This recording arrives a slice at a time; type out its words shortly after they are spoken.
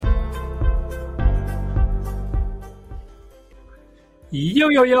Yo,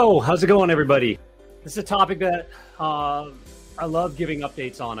 yo, yo. How's it going, everybody? This is a topic that I love giving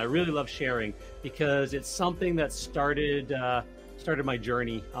updates on. I really love sharing because it's something that started my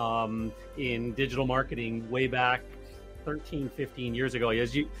journey in digital marketing way back 13, 15 years ago.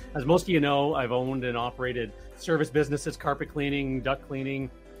 As most of you know, I've owned and operated service businesses, carpet cleaning, duct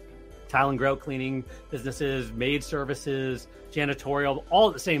cleaning, tile and grout cleaning businesses, maid services, janitorial, all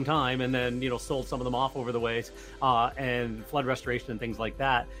at the same time, and then sold some of them off over the ways, and flood restoration and things like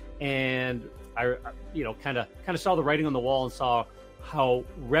that. And I kind of saw the writing on the wall and saw how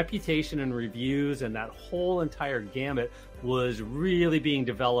reputation and reviews and that whole entire gamut was really being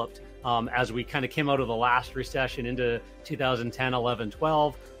developed as we kind of came out of the last recession into 2010, 11,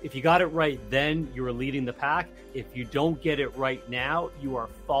 12. If you got it right then, you were leading the pack. If you don't get it right now, you are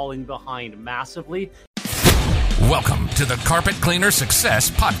falling behind massively. Welcome to the Carpet Cleaner Success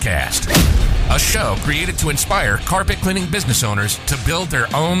Podcast, a show created to inspire carpet cleaning business owners to build their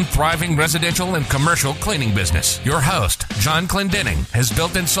own thriving residential and commercial cleaning business. Your host, John Clendenning, has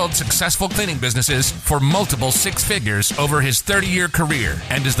built and sold successful cleaning businesses for multiple six figures over his 30-year career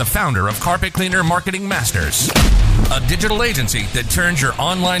and is the founder of Carpet Cleaner Marketing Masters, a digital agency that turns your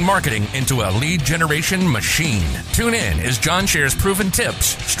online marketing into a lead generation machine. Tune in as John shares proven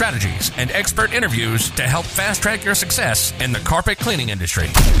tips, strategies, and expert interviews to help fast-track your success in the carpet cleaning industry.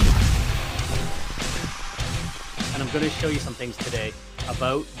 And I'm going to show you some things today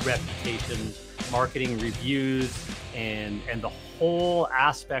about reputation, marketing, reviews, and the whole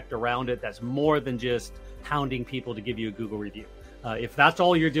aspect around it that's more than just hounding people to give you a Google review. If that's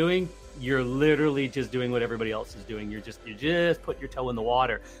all you're doing, you're literally just doing what everybody else is doing. You just put your toe in the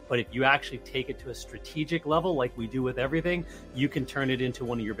water. But if you actually take it to a strategic level, like we do with everything, you can turn it into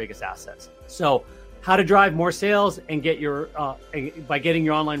one of your biggest assets. So how to drive more sales and get your by getting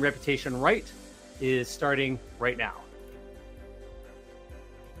your online reputation right is starting right now.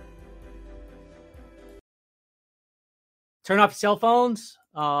 Turn off your cell phones,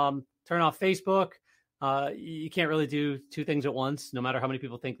 turn off Facebook. You can't really do two things at once, no matter how many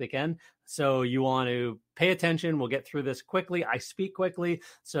people think they can. So you want to pay attention. We'll get through this quickly. I speak quickly.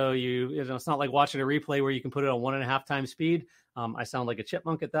 So it's not like watching a replay where you can put it on 1.5 times speed. I sound like a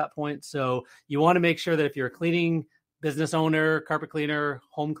chipmunk at that point. So you want to make sure that if you're a cleaning business owner, carpet cleaner,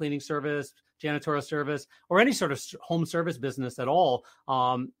 home cleaning service, janitorial service, or any sort of home service business at all,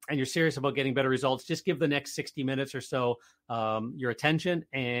 and you're serious about getting better results, just give the next 60 minutes or so your attention,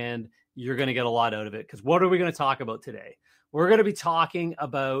 and you're going to get a lot out of it. Because what are we going to talk about today? We're going to be talking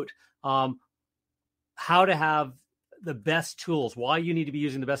about how to have the best tools, why you need to be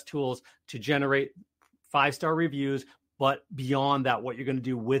using the best tools to generate 5-star reviews. But beyond that, what you're going to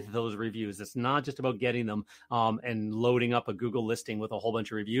do with those reviews. It's not just about getting them and loading up a Google listing with a whole bunch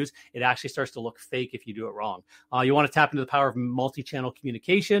of reviews. It actually starts to look fake if you do it wrong. You want to tap into the power of multi-channel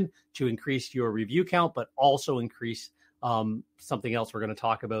communication to increase your review count, but also increase something else we're going to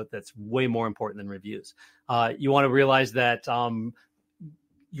talk about that's way more important than reviews. You want to realize that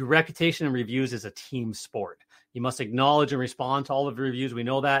your reputation and reviews is a team sport. You must acknowledge and respond to all of the reviews. We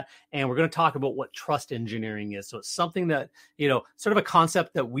know that. And we're going to talk about what trust engineering is. So it's something that, sort of a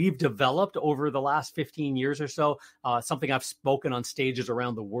concept that we've developed over the last 15 years or so, something I've spoken on stages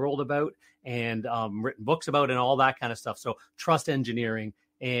around the world about and written books about and all that kind of stuff. So trust engineering,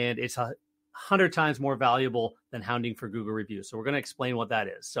 and it's 100 times more valuable than hounding for Google reviews. So we're going to explain what that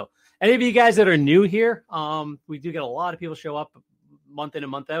is. So any of you guys that are new here, we do get a lot of people show up month in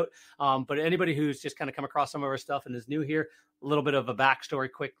and month out. But anybody who's just kind of come across some of our stuff and is new here, a little bit of a backstory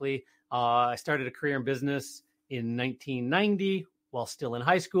quickly. I started a career in business in 1990 while still in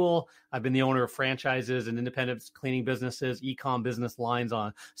high school. I've been the owner of franchises and independent cleaning businesses, e-com business lines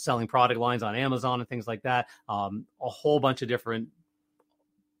on selling product lines on Amazon and things like that. A whole bunch of different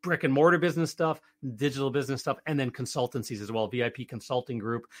brick and mortar business stuff, digital business stuff, and then consultancies as well. VIP Consulting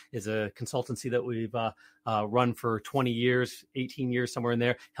Group is a consultancy that we've run for 20 years, 18 years, somewhere in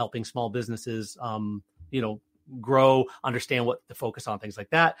there, helping small businesses, grow, understand what to focus on, things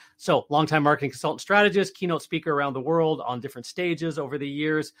like that. So longtime marketing consultant strategist, keynote speaker around the world on different stages over the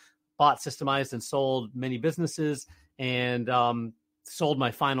years, bought, systemized, and sold many businesses, and sold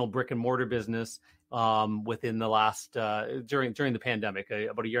my final brick and mortar business within the last during the pandemic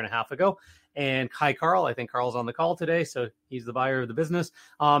about 1.5 years ago. And hi, Carl. I think Carl's on the call today, so he's the buyer of the business.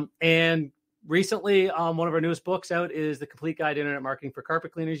 And recently, one of our newest books out is The Complete Guide to Internet Marketing for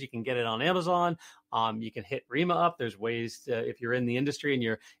Carpet Cleaners. You can get it on Amazon. You can hit Rima up. There's ways to, if you're in the industry and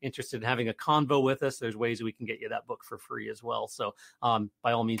you're interested in having a convo with us, there's ways we can get you that book for free as well. So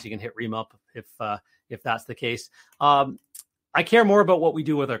by all means, you can hit Rima up if that's the case. I care more about what we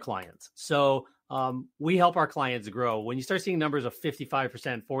do with our clients. So we help our clients grow. When you start seeing numbers of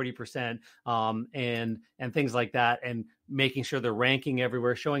 55%, 40%, and things like that, and making sure they're ranking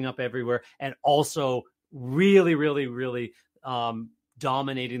everywhere, showing up everywhere, and also really, really, really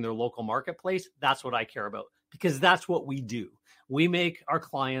dominating their local marketplace, that's what I care about, because that's what we do. We make our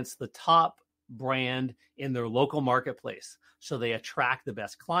clients the top brand in their local marketplace. So they attract the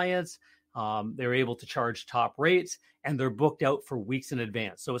best clients. They're able to charge top rates, and they're booked out for weeks in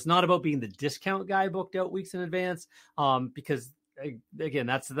advance. So it's not about being the discount guy booked out weeks in advance, because again,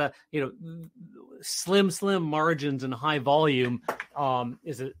 that's the, slim margins and high volume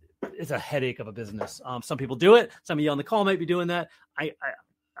is a headache of a business. Some people do it. Some of you on the call might be doing that.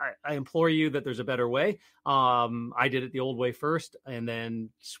 I implore you that there's a better way. I did it the old way first, and then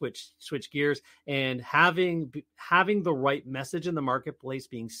switch gears, and having the right message in the marketplace,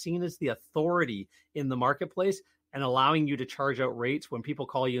 being seen as the authority in the marketplace, and allowing you to charge out rates when people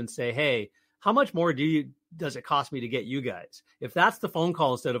call you and say, hey, how much more does it cost me to get you guys? If that's the phone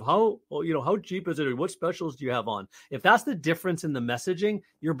call instead of how cheap is it, or what specials do you have on? If that's the difference in the messaging,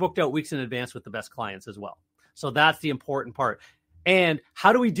 you're booked out weeks in advance with the best clients as well. So that's the important part. And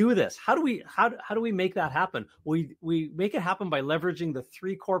how do we do this? How do we make that happen? We make it happen by leveraging the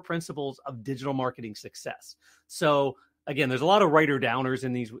 3 core principles of digital marketing success. So again, there's a lot of writer downers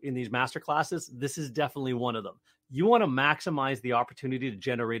in these master classes. This is definitely one of them. You want to maximize the opportunity to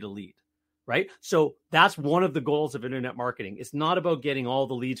generate a lead, right? So that's one of the goals of internet marketing. It's not about getting all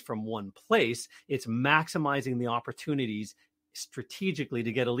the leads from one place. It's maximizing the opportunities strategically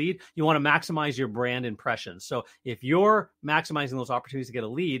to get a lead. You want to maximize your brand impressions. So if you're maximizing those opportunities to get a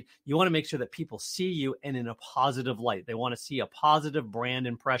lead, you want to make sure that people see you and in a positive light. They want to see a positive brand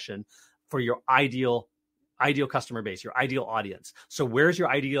impression for your ideal customer base, your ideal audience. So where's your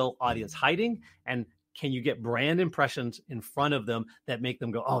ideal audience hiding? And can you get brand impressions in front of them that make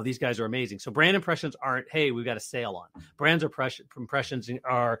them go, oh, these guys are amazing? So brand impressions aren't, hey, we've got a sale on. Brand impressions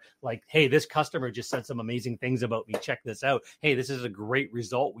are like, hey, this customer just said some amazing things about me. Check this out. Hey, this is a great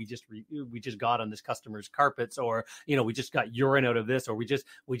result we just got on this customer's carpets, or we just got urine out of this, or we just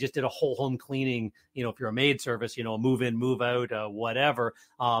did a whole home cleaning. If you're a maid service, a move in, move out, whatever.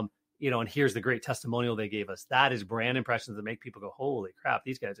 And here's the great testimonial they gave us. That is brand impressions that make people go, holy crap,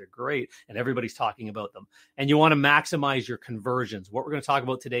 these guys are great. And everybody's talking about them. And you want to maximize your conversions. What we're going to talk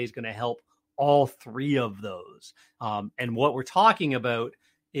about today is going to help all 3 of those. And what we're talking about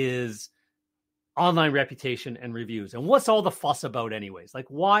is online reputation and reviews. And what's all the fuss about anyways? Like,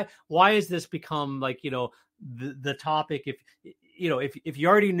 why has this become like, the topic? If you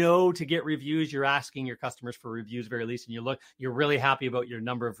already know to get reviews, you're asking your customers for reviews very least, and you're really happy about your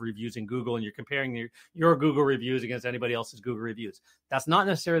number of reviews in Google, and you're comparing your Google reviews against anybody else's Google reviews. That's not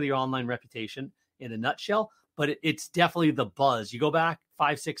necessarily your online reputation in a nutshell, but it's definitely the buzz. You go back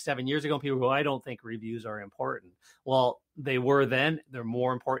 5, 6, 7 years ago, and people go, I don't think reviews are important. Well, they were then. They're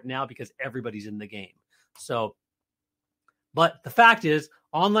more important now because everybody's in the game. So, but the fact is,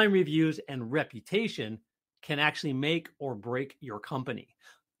 online reviews and reputation can actually make or break your company.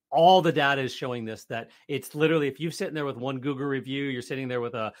 All the data is showing this, that it's literally, if you're sitting there with one Google review, you're sitting there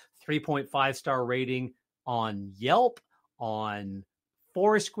with a 3.5 star rating on Yelp, on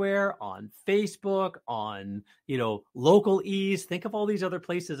Foursquare, on Facebook, on, Local Ease. Think of all these other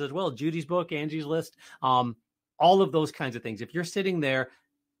places as well. Judy's Book, Angie's List, all of those kinds of things. If you're sitting there,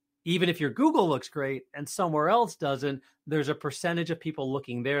 even if your Google looks great and somewhere else doesn't, there's a percentage of people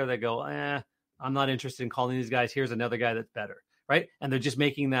looking there that go, I'm not interested in calling these guys. Here's another guy that's better, right? And they're just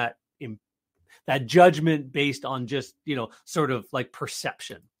making that judgment based on just, sort of like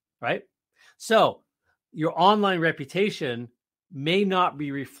perception, right? So your online reputation may not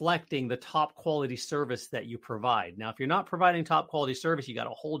be reflecting the top quality service that you provide. Now, if you're not providing top quality service, you got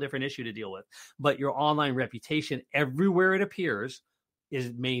a whole different issue to deal with. But your online reputation, everywhere it appears,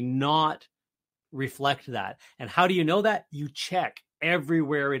 may not reflect that. And how do you know that? You check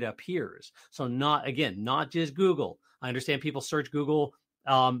everywhere it appears. So not just Google. I understand people search Google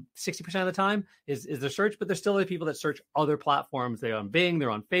 60% of the time is their search, but there's still other people that search other platforms. They're on Bing, they're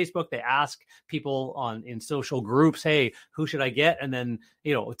on Facebook. They ask people in social groups, hey, who should I get? And then,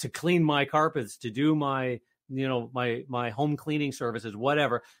 to clean my carpets, to do my home cleaning services,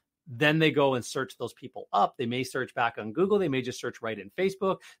 whatever. Then they go and search those people up. They may search back on Google. They may just search right in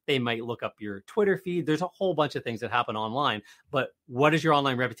Facebook. They might look up your Twitter feed. There's a whole bunch of things that happen online. But what does your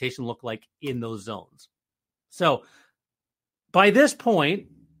online reputation look like in those zones? So by this point,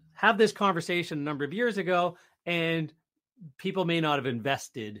 have this conversation a number of years ago, and people may not have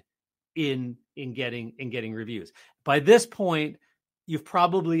invested in getting reviews. By this point, you've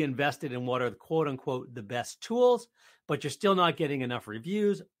probably invested in what are quote unquote the best tools, but you're still not getting enough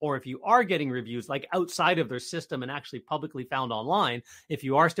reviews. Or if you are getting reviews, like outside of their system and actually publicly found online, if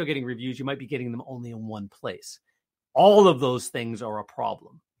you are still getting reviews, you might be getting them only in one place. All of those things are a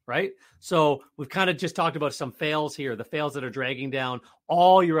problem, right? So we've kind of just talked about some fails here, the fails that are dragging down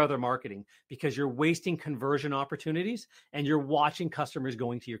all your other marketing because you're wasting conversion opportunities and you're watching customers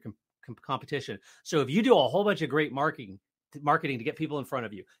going to your competition. So if you do a whole bunch of great marketing to get people in front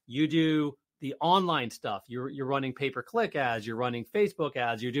of you, you do the online stuff, you're running pay-per-click ads, you're running Facebook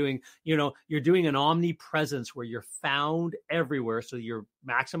ads, you're doing an omnipresence where you're found everywhere. So you're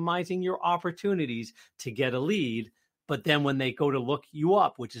maximizing your opportunities to get a lead. But then when they go to look you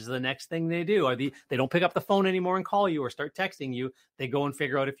up, which is the next thing they do, they don't pick up the phone anymore and call you or start texting you. They go and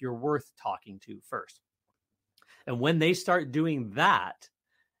figure out if you're worth talking to first. And when they start doing that,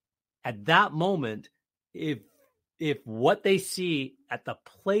 at that moment, if what they see at the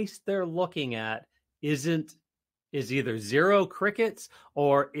place they're looking at is either zero crickets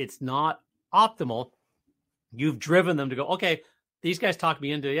or it's not optimal, you've driven them to go, okay, these guys talked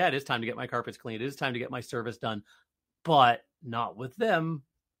me into, it is time to get my carpets cleaned. It is time to get my service done, but not with them.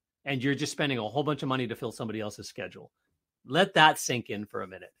 And you're just spending a whole bunch of money to fill somebody else's schedule. Let that sink in for a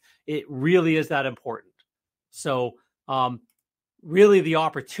minute. It really is that important. So really the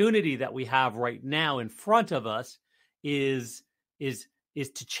opportunity that we have right now in front of us is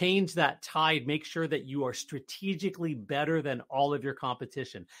to change that tide, make sure that you are strategically better than all of your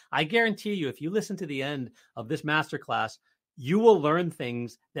competition. I guarantee you, if you listen to the end of this masterclass, you will learn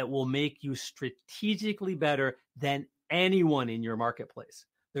things that will make you strategically better than anyone in your marketplace.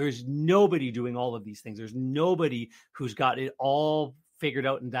 There's nobody doing all of these things. There's nobody who's got it all figured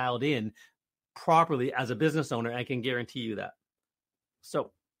out and dialed in properly as a business owner. I can guarantee you that.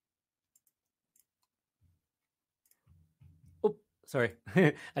 So, sorry,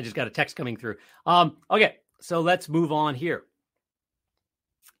 I just got a text coming through. Okay, so let's move on here.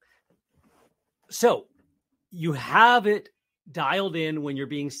 So you have it dialed in when you're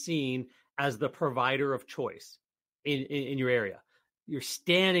being seen as the provider of choice in your area. You're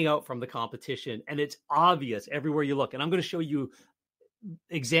standing out from the competition and it's obvious everywhere you look. And I'm going to show you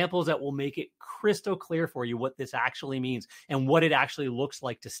examples that will make it crystal clear for you what this actually means and what it actually looks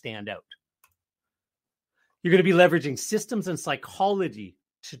like to stand out. You're going to be leveraging systems and psychology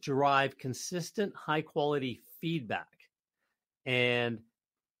to derive consistent, high-quality feedback. And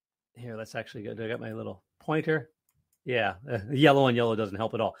here, let's actually go. I got my little pointer. Yeah, yellow on yellow doesn't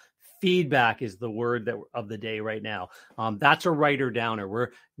help at all. Feedback is the word of the day right now. That's a writer-downer.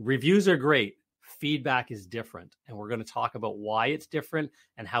 Where reviews are great. Feedback is different. And we're going to talk about why it's different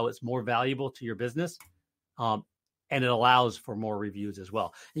and how it's more valuable to your business. And it allows for more reviews as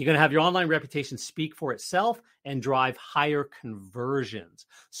well. You're going to have your online reputation speak for itself and drive higher conversions.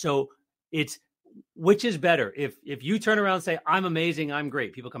 So which is better? If you turn around and say, I'm amazing, I'm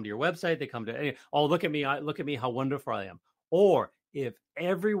great. People come to your website, they come to, oh, look at me, how wonderful I am. Or if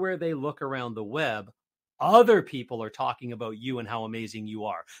everywhere they look around the web, other people are talking about you and how amazing you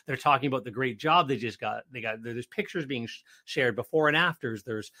are. They're talking about the great job they just got. There's pictures being shared before and afters.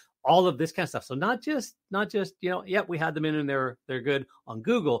 There's all of this kind of stuff. So not just, we had them in and they're good on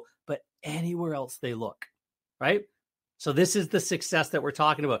Google, but anywhere else they look, right? So this is the success that we're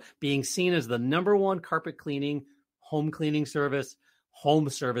talking about, being seen as the number one carpet cleaning, home cleaning service, home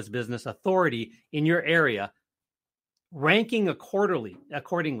service business authority in your area, ranking accordingly.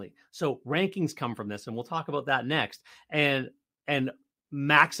 So rankings come from this, and we'll talk about that next. And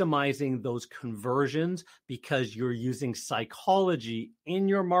maximizing those conversions because you're using psychology in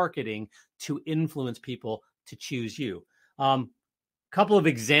your marketing to influence people to choose you. Couple of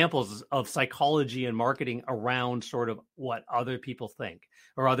examples of psychology and marketing around sort of what other people think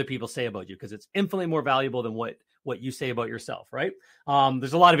or other people say about you, because it's infinitely more valuable than what you say about yourself, right?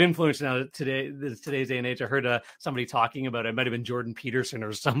 There's a lot of influence now today's day and age. I heard somebody talking about it. Might have been Jordan Peterson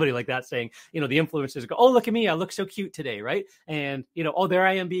or somebody like that saying, the influencers go, oh, look at me, I look so cute today, right? And, oh, there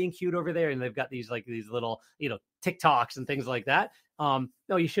I am being cute over there. And they've got these little, TikToks and things like that.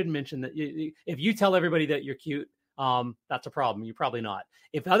 No, you shouldn't mention that. If you tell everybody that you're cute, that's a problem. You're probably not.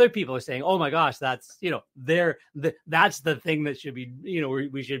 If other people are saying, oh my gosh, that's, that's the thing that should be,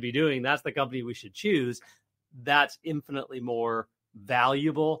 we should be doing. That's the company we should choose. That's infinitely more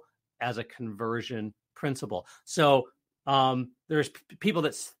valuable as a conversion principle. So there's people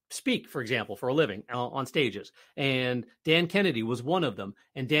that speak, for example, for a living on stages. And Dan Kennedy was one of them.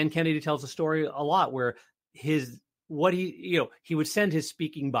 And Dan Kennedy tells a story a lot where he would send his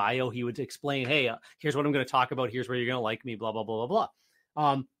speaking bio. He would explain, hey, here's what I'm going to talk about. Here's where you're going to like me, blah, blah, blah, blah,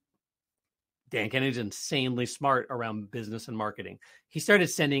 blah. Dan Kennedy's insanely smart around business and marketing. He started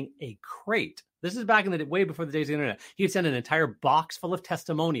sending a crate. This is back in the day, way before the days of the internet. He would send an entire box full of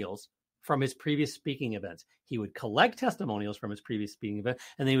testimonials from his previous speaking events. He would collect testimonials from his previous speaking event,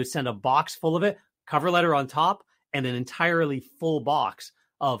 and then he would send a box full of it, cover letter on top, and an entirely full box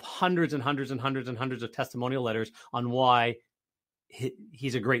of hundreds and hundreds and hundreds and hundreds of testimonial letters on why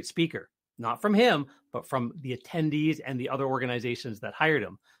he's a great speaker. Not from him, but from the attendees and the other organizations that hired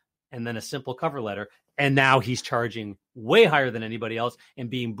him. And then a simple cover letter. And now he's charging way higher than anybody else and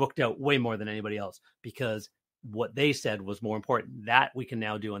being booked out way more than anybody else because what they said was more important. That we can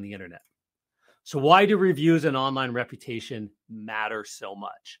now do on the internet. So why do reviews and online reputation matter so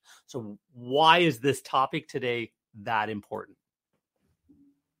much? So why is this topic today that important?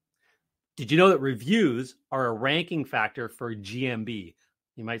 Did you know that reviews are a ranking factor for GMB?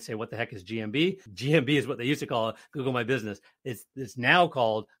 You might say, what the heck is GMB? GMB is what they used to call it, Google My Business. It's now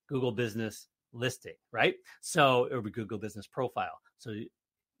called Google Business Listing, right? So it would be Google Business Profile. So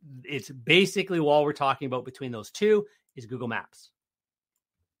it's basically all we're talking about between those two is Google Maps.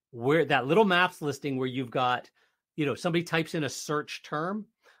 Where that little maps listing where you've got, somebody types in a search term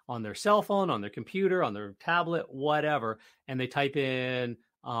on their cell phone, on their computer, on their tablet, whatever, and they type in,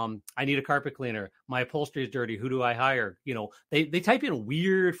 I need a carpet cleaner. My upholstery is dirty. Who do I hire? They type in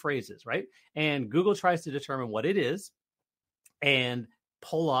weird phrases, right? And Google tries to determine what it is and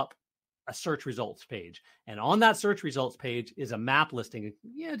pull up a search results page. And on that search results page is a map listing.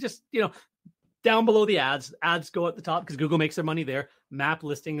 Down below the ads go at the top because Google makes their money there. Map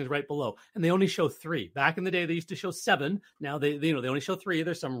listing is right below. And they only show 3. Back in the day, they used to show 7. Now they only show 3.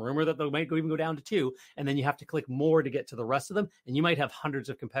 There's some rumor that they might even go down to 2. And then you have to click more to get to the rest of them. And you might have hundreds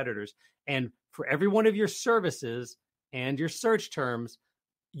of competitors. And for every one of your services and your search terms,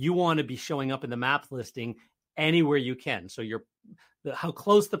 you want to be showing up in the map listing anywhere you can. So how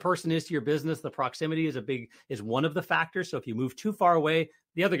close the person is to your business, the proximity is one of the factors. So if you move too far away,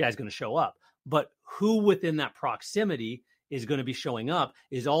 the other guy's going to show up. But who within that proximity is going to be showing up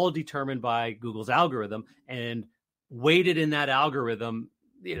is all determined by Google's algorithm, and weighted in that algorithm.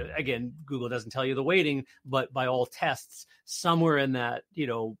 Again, Google doesn't tell you the weighting, but by all tests, somewhere in that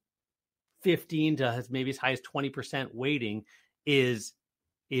 15 to maybe as high as 20% weighting is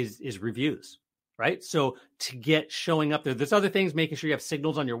reviews. Right. So to get showing up there's other things, making sure you have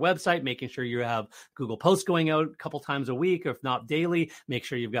signals on your website, making sure you have Google posts going out a couple times a week, or if not daily, make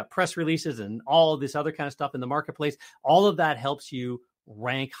sure you've got press releases and all of this other kind of stuff in the marketplace. All of that helps you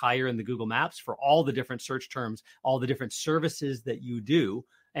rank higher in the Google Maps for all the different search terms, all the different services that you do,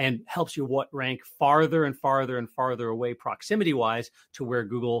 and helps you rank farther and farther and farther away proximity wise to where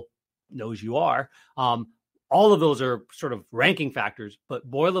Google knows you are. All of those are sort of ranking factors, but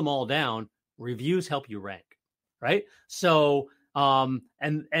boil them all down. Reviews help you rank, right? So, and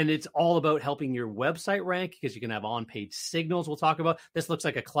it's all about helping your website rank because you can have on-page signals. We'll talk about this. Looks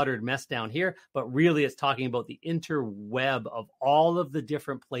like a cluttered mess down here, but really it's talking about the interweb of all of the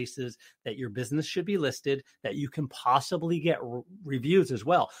different places that your business should be listed, that you can possibly get reviews as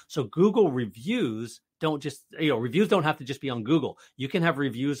well. So Google reviews reviews don't have to just be on Google. You can have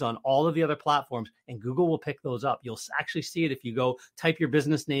reviews on all of the other platforms, and Google will pick those up. You'll actually see it if you go type your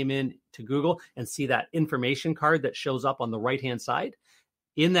business name in to Google and see that information card that shows up on the right-hand side.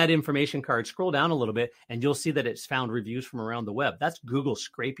 In that information card, scroll down a little bit, and you'll see that it's found reviews from around the web. That's Google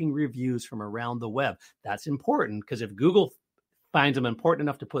scraping reviews from around the web. That's important because if Google finds them important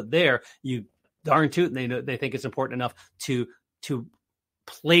enough to put there, you darn tootin' they think it's important enough to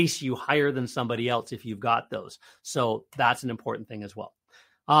place you higher than somebody else if you've got those. So that's an important thing as well.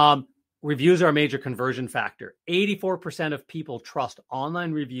 Reviews are a major conversion factor. 84% of people trust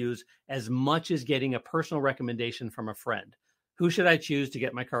online reviews as much as getting a personal recommendation from a friend. Who should I choose to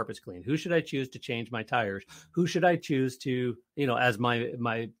get my carpets cleaned? Who should I choose to change my tires? Who should I choose to, as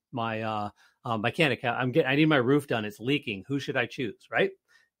my mechanic? I need my roof done. It's leaking. Who should I choose? Right?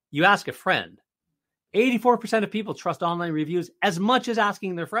 You ask a friend. 84% of people trust online reviews as much as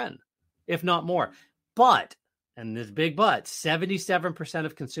asking their friend, if not more. But, and this big but, 77%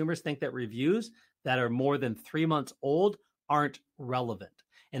 of consumers think that reviews that are more than 3 months old aren't relevant.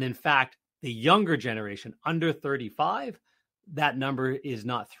 And in fact, the younger generation, under 35, that number is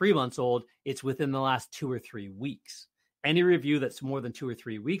not 3 months old. It's within the last 2 or 3 weeks. Any review that's more than 2 or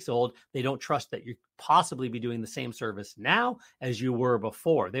 3 weeks old, they don't trust that you possibly be doing the same service now as you were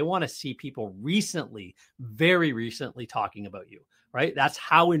before. They want to see people recently, very recently talking about you, right? That's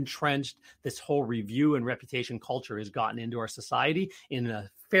how entrenched this whole review and reputation culture has gotten into our society in a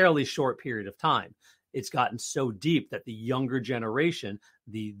fairly short period of time. It's gotten so deep that the younger generation,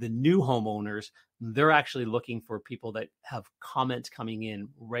 the new homeowners, they're actually looking for people that have comments coming in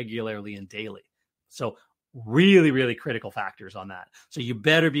regularly and daily. So really, really critical factors on that. So you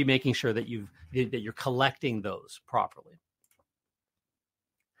better be making sure that you're collecting those properly.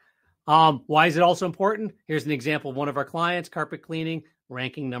 Why is it also important? Here's an example of one of our clients, carpet cleaning,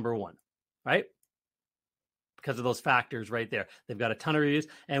 ranking number 1, right? Because of those factors right there. They've got a ton of reviews,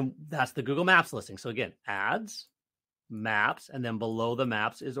 and that's the Google Maps listing. So again, ads, maps, and then below the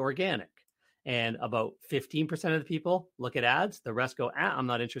maps is organic. And about 15% of the people look at ads. The rest go, I'm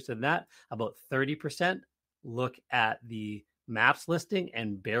not interested in that. About 30% look at the maps listing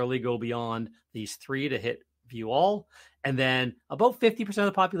and barely go beyond these 3 to hit view all. And then about 50% of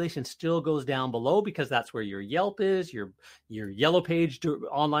the population still goes down below because that's where your Yelp is, your Yellow Page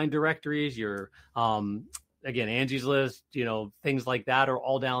online directories, your again, Angie's List, things like that are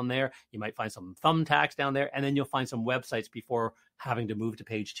all down there. You might find some thumbtacks down there, and then you'll find some websites before having to move to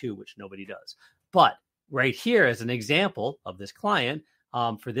page 2, which nobody does. But right here, as an example of this client,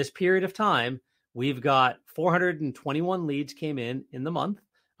 for this period of time, we've got 421 leads came in the month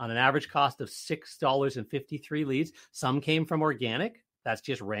on an average cost of $6.53 leads. Some came from organic. That's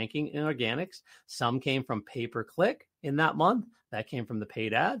just ranking in organics. Some came from pay-per-click in that month. That came from the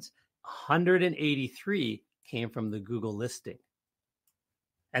paid ads. 183 came from the Google listing.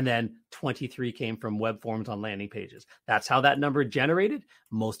 And then 23 came from web forms on landing pages. That's how that number generated.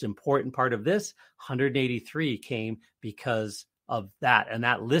 Most important part of this, 183 came because of that. And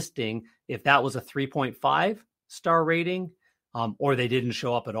that listing, if that was a 3.5 star rating, or they didn't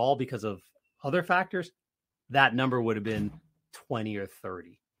show up at all because of other factors, that number would have been 20 or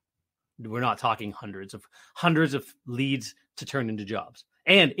 30. We're not talking hundreds of leads to turn into jobs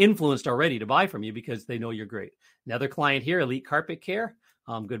and influenced already to buy from you because they know you're great. Another client here, Elite Carpet Care,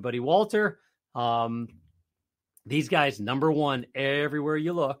 good buddy Walter. These guys, number 1 everywhere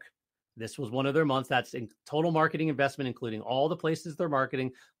you look. This was one of their months. That's in total marketing investment, including all the places they're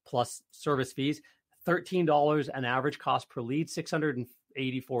marketing plus service fees. $13 an average cost per lead,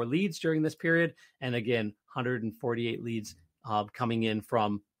 684 leads during this period. And again, 148 leads coming in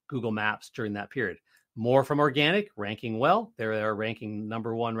from Google Maps during that period. More from organic, ranking well. They're ranking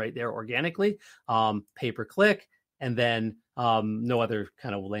number 1 right there organically, pay-per-click, and then no other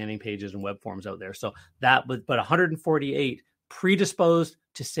kind of landing pages and web forms out there. So that was, but 148 predisposed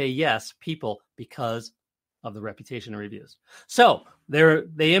to say yes people because of the reputation and reviews. So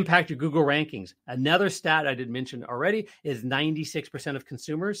they impact your Google rankings. Another stat I did mention already is 96% of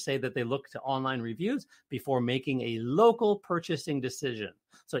consumers say that they look to online reviews before making a local purchasing decision.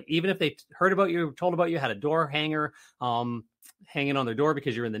 So even if they heard about you, told about you, had a door hanger hanging on their door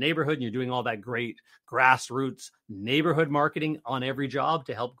because you're in the neighborhood and you're doing all that great grassroots neighborhood marketing on every job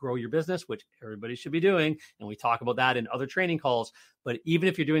to help grow your business, which everybody should be doing. And we talk about that in other training calls. But even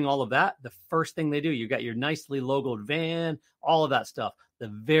if you're doing all of that, the first thing they do, you got your nicely logoed van, all of that stuff. The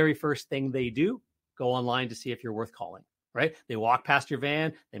very first thing they do, go online to see if you're worth calling, right? They walk past your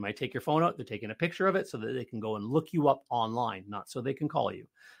van. They might take your phone out. They're taking a picture of it so that they can go and look you up online, not so they can call you.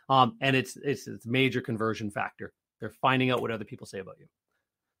 And it's a major conversion factor. They're finding out what other people say about you.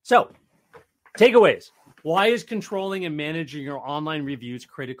 So, takeaways. Why is controlling and managing your online reviews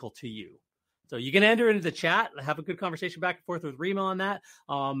critical to you? So you can enter into the chat, have a good conversation back and forth with Rima on that.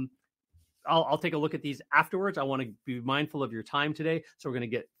 I'll take a look at these afterwards. I want to be mindful of your time today. So we're going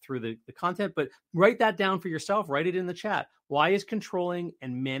to get through the content, but write that down for yourself. Write it in the chat. Why is controlling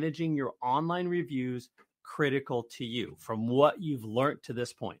and managing your online reviews critical to you from what you've learned to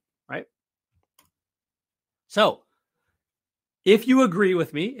this point, right? So if you agree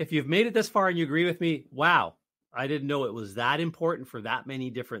with me, if you've made it this far and you agree with me, wow, I didn't know it was that important for that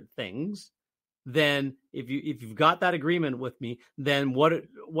many different things. Then if you've got that agreement with me, then what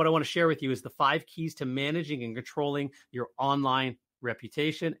I want to share with you is the 5 keys to managing and controlling your online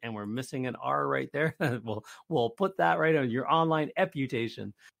reputation. And we're missing an R right there. We'll put that right on your online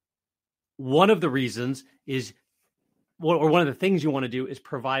reputation. One of the reasons is, or one of the things you want to do is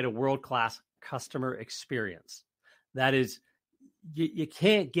provide a world-class customer experience. That is, you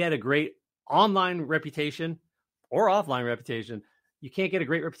can't get a great online reputation or offline reputation. You can't get a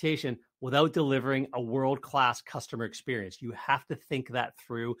great reputation without delivering a world-class customer experience. You have to think that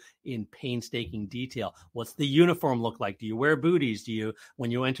through in painstaking detail. What's the uniform look like? Do you wear booties? Do you,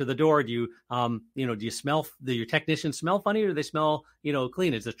 when you enter the door, do you smell, do your technicians smell funny or do they smell,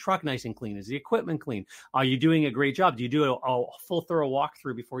 clean? Is the truck nice and clean? Is the equipment clean? Are you doing a great job? Do you do a full thorough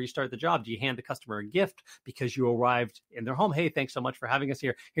walkthrough before you start the job? Do you hand the customer a gift because you arrived in their home? Hey, thanks so much for having us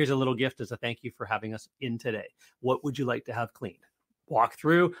here. Here's a little gift as a thank you for having us in today. What would you like to have cleaned? Walk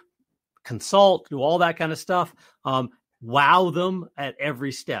through, consult, do all that kind of stuff. Wow them at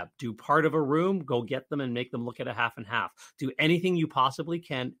every step. Do part of a room, go get them and make them look at a half and half. Do anything you possibly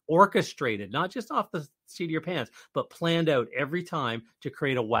can, orchestrated, not just off the seat of your pants, but planned out every time to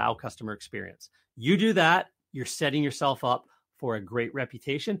create a wow customer experience. You do that, you're setting yourself up for a great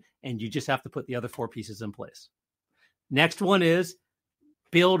reputation, and you just have to put the other 4 pieces in place. Next one is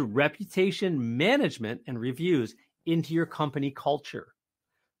build reputation management and reviews into your company culture.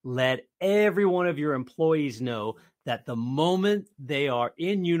 Let every one of your employees know that the moment they are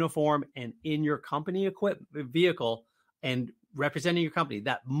in uniform and in your company vehicle and representing your company,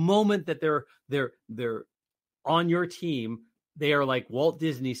 that moment that they're on your team, they are, like Walt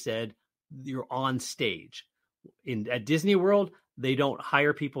Disney said, you're on stage. At Disney World, they don't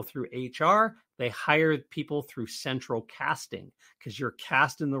hire people through HR. They hire people through central casting, because you're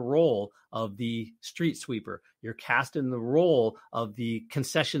cast in the role of the street sweeper. You're cast in the role of the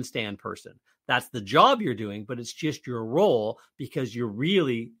concession stand person. That's the job you're doing, but it's just your role because you're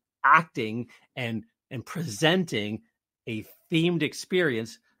really acting and presenting a themed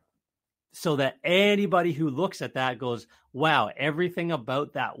experience so that anybody who looks at that goes, wow, everything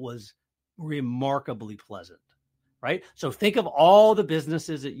about that was remarkably pleasant. Right. So think of all the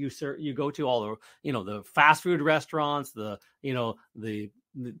businesses that you go to, all the fast food restaurants, the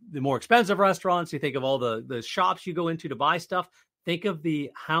more expensive restaurants. You think of all the shops you go into to buy stuff. Think of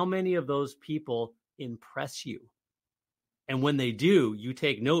how many of those people impress you. And when they do, you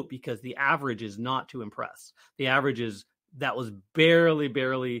take note, because the average is not to impress. The average is, that was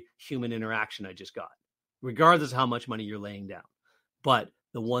barely human interaction I just got, regardless of how much money you're laying down. But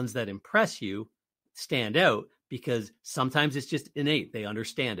the ones that impress you stand out, because sometimes it's just innate. They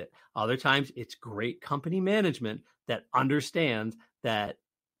understand it. Other times it's great company management that understands that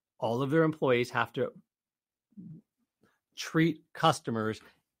all of their employees have to treat customers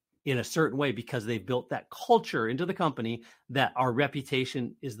in a certain way, because they've built that culture into the company that our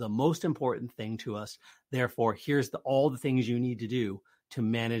reputation is the most important thing to us. Therefore, here's all the things you need to do to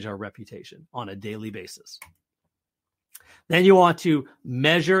manage our reputation on a daily basis. Then you want to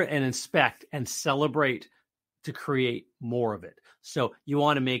measure and inspect and celebrate to create more of it. So you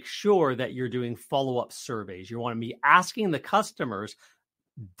want to make sure that you're doing follow-up surveys. You want to be asking the customers,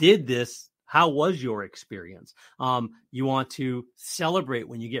 how was your experience? You want to celebrate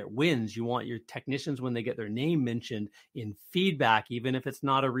when you get wins. You want your technicians, when they get their name mentioned in feedback, even if it's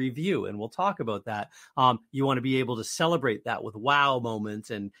not a review, and we'll talk about that. You want to be able to celebrate that with wow moments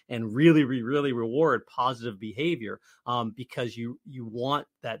and really reward positive behavior, because you want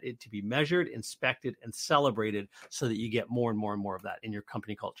it to be measured, inspected, and celebrated so that you get more and more of that in your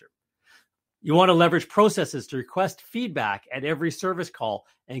company culture. You want to leverage processes to request feedback at every service call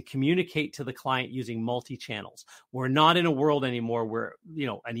and communicate to the client using multi-channels. We're not in a world anymore where,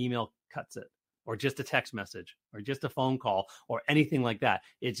 an email cuts it, or just a text message, or just a phone call, or anything like that.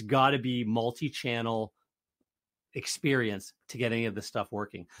 It's got to be multi-channel experience to get any of this stuff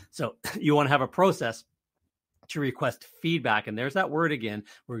working. So you want to have a process to request feedback. And there's that word again.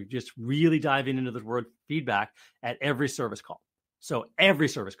 We're just really diving into the word feedback at every service call. So every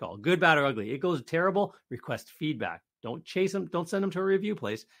service call, good, bad, or ugly, it goes terrible, request feedback. Don't chase them. Don't send them to a review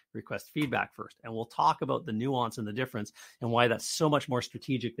place. Request feedback first. And we'll talk about the nuance and the difference and why that's so much more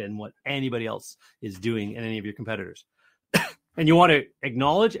strategic than what anybody else is doing in any of your competitors. And you want to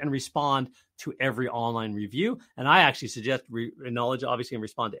acknowledge and respond to every online review. And I actually suggest acknowledge, obviously, and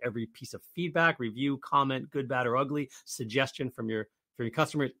respond to every piece of feedback, review, comment, good, bad, or ugly, suggestion from your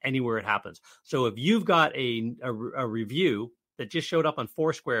customers anywhere it happens. So if you've got a review that just showed up on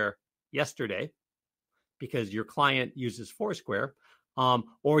Foursquare yesterday because your client uses Foursquare,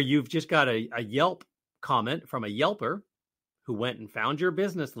 or you've just got a Yelp comment from a Yelper who went and found your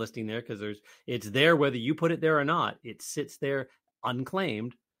business listing there, because it's there whether you put it there or not. It sits there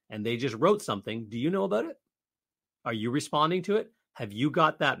unclaimed, and they just wrote something. Do you know about it? Are you responding to it? Have you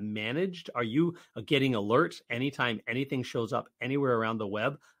got that managed? Are you getting alerts anytime anything shows up anywhere around the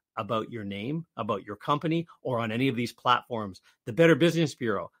web about your name, about your company, or on any of these platforms? The Better Business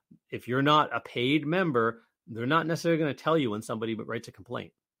Bureau, if you're not a paid member, they're not necessarily going to tell you when somebody writes a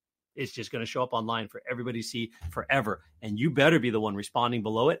complaint. It's just going to show up online for everybody to see forever. And you better be the one responding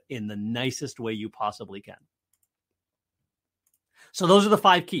below it in the nicest way you possibly can. So those are the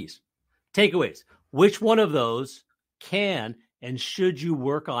 5 keys. Takeaways. Which one of those can and should you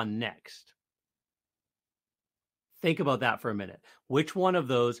work on next? Think about that for a minute. Which one of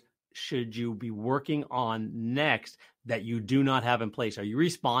those should you be working on next that you do not have in place? Are you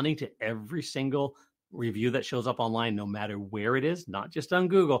responding to every single review that shows up online, no matter where it is, not just on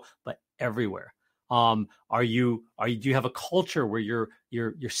Google, but everywhere? Do you have a culture where you're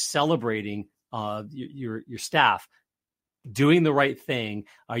celebrating your staff? doing the right thing?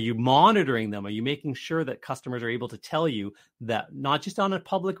 Are you monitoring them? Are you making sure that customers are able to tell you that, not just on a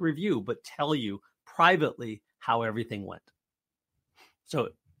public review, but tell you privately how everything went? So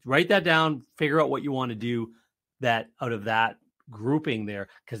write that down, figure out what you want to do that out of that grouping there,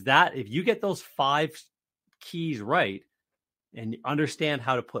 because that, if you get those 5 keys right and understand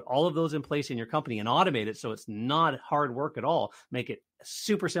how to put all of those in place in your company and automate it so it's not hard work at all, make it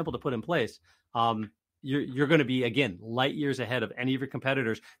super simple to put in place, you're going to be, again, light years ahead of any of your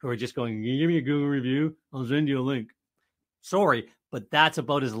competitors who are just going, give me a Google review, I'll send you a link. Sorry, but that's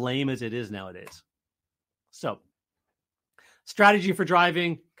about as lame as it is nowadays. So, strategy for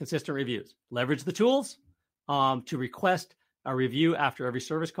driving consistent reviews. Leverage the tools to request a review after every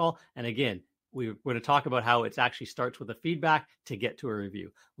service call. And again, we're going to talk about how it actually starts with a feedback to get to a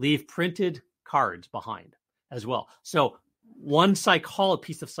review. Leave printed cards behind as well. So one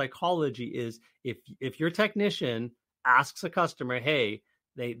piece of psychology is if your technician asks a customer, hey,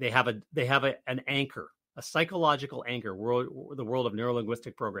 they have an anchor, a psychological anchor, the world of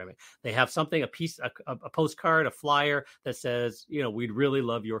neurolinguistic programming. They have something, a postcard, a flyer that says, we'd really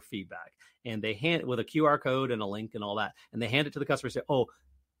love your feedback. And they hand it with a QR code and a link and all that. And they hand it to the customer and say, oh,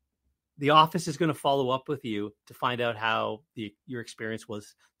 the office is going to follow up with you to find out how your experience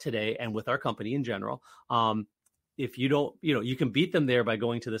was today and with our company in general. If you don't, you can beat them there by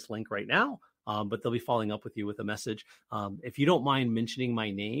going to this link right now, but they'll be following up with you with a message. If you don't mind mentioning my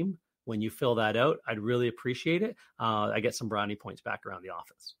name when you fill that out, I'd really appreciate it. I get some brownie points back around the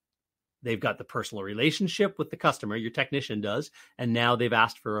office. They've got the personal relationship with the customer, your technician does, and now they've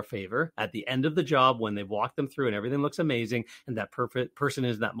asked for a favor at the end of the job when they've walked them through and everything looks amazing and that perfect person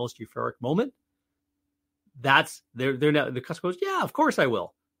is that most euphoric moment. That's they're now, the customer goes, yeah, of course I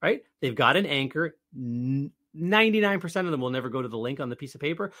will, right? They've got an anchor. 99% of them will never go to the link on the piece of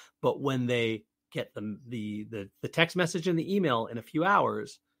paper, but when they get the text message and the email in a few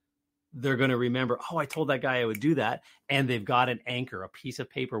hours, they're going to remember, oh, I told that guy I would do that. And they've got an anchor, a piece of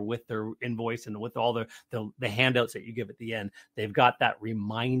paper with their invoice and with all the handouts that you give at the end. They've got that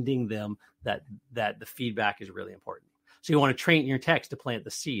reminding them that the feedback is really important. So you want to train your techs to plant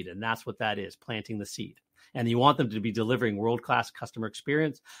the seed. And that's what that is, planting the seed. And you want them to be delivering world-class customer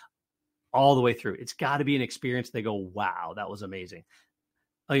experience all the way through. It's got to be an experience they go, wow, that was amazing.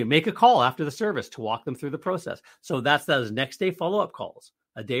 Make a call after the service to walk them through the process. So that's those next day follow-up calls.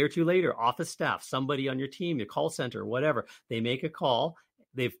 A day or two later, office staff, somebody on your team, your call center, whatever, they make a call.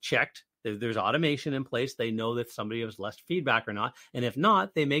 They've checked. There's automation in place. They know if somebody has left feedback or not. And if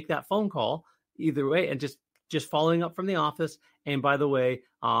not, they make that phone call either way and just following up from the office. And by the way,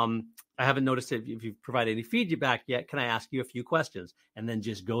 I haven't noticed if you've provided any feedback yet. Can I ask you a few questions? And then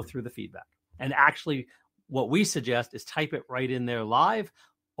just go through the feedback. And actually, what we suggest is type it right in there live,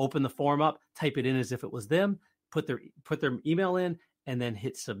 open the form up, type it in as if it was them, put their email in, and then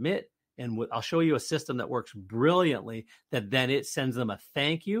hit submit. And I'll show you a system that works brilliantly that then it sends them a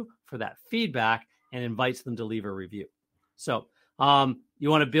thank you for that feedback and invites them to leave a review. So you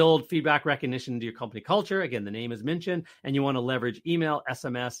want to build feedback recognition into your company culture. Again, the name is mentioned, and you want to leverage email,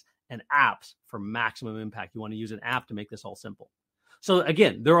 SMS, and apps for maximum impact. You want to use an app to make this all simple. So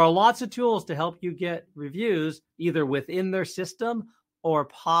again, there are lots of tools to help you get reviews either within their system or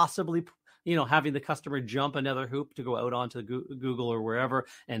possibly having the customer jump another hoop to go out onto Google or wherever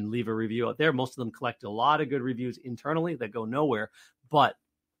and leave a review out there. Most of them collect a lot of good reviews internally that go nowhere. But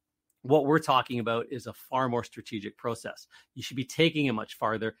what we're talking about is a far more strategic process. You should be taking it much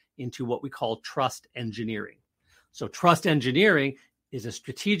farther into what we call trust engineering. So trust engineering is a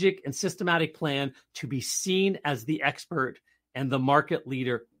strategic and systematic plan to be seen as the expert and the market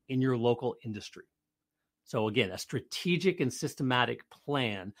leader in your local industry. So again, a strategic and systematic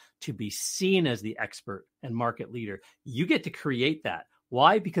plan to be seen as the expert and market leader. You get to create that.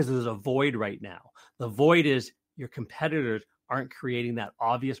 Why? Because there's a void right now. The void is your competitors aren't creating that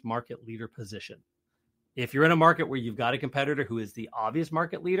obvious market leader position. If you're in a market where you've got a competitor who is the obvious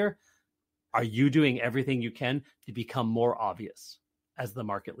market leader, are you doing everything you can to become more obvious as the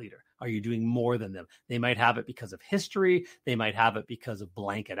market leader? Are you doing more than them? They might have it because of history. They might have it because of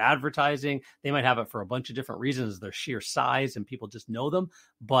blanket advertising. They might have it for a bunch of different reasons, their sheer size and people just know them.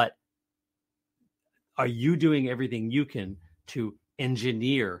 But are you doing everything you can to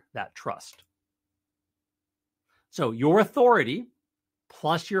engineer that trust? So your authority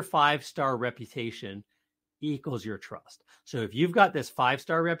plus your 5-star reputation equals your trust. So if you've got this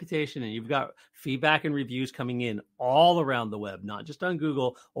 5-star reputation and you've got feedback and reviews coming in all around the web, not just on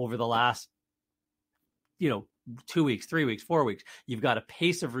Google over the last, 2 weeks, 3 weeks, 4 weeks, you've got a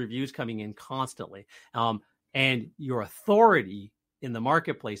pace of reviews coming in constantly. And your authority in the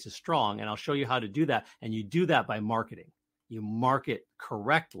marketplace is strong. And I'll show you how to do that. And you do that by marketing. you market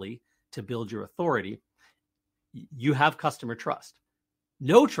correctly to build your authority, you have customer trust.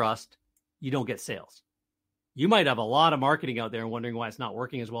 No trust, you don't get sales. You might have a lot of marketing out there and wondering why it's not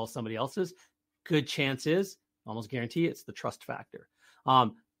working as well as somebody else's. Good chance is, almost guarantee it's the trust factor.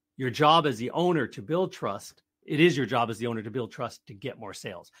 Your job as the owner to build trust, it is your job as the owner to build trust to get more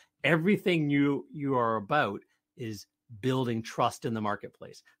sales. Everything you are about is building trust in the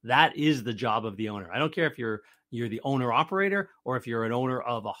marketplace. That is the job of the owner. I don't care if you're the owner operator or if you're an owner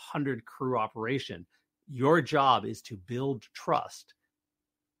of 100 crew operation. Your job is to build trust,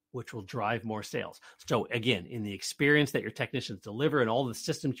 which will drive more sales. So again, in the experience that your technicians deliver and all the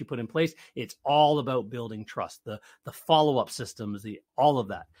systems you put in place, it's all about building trust, the follow-up systems, all of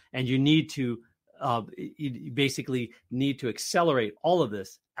that. And you need to you basically need to accelerate all of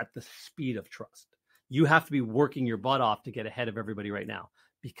this at the speed of trust. You have to be working your butt off to get ahead of everybody right now,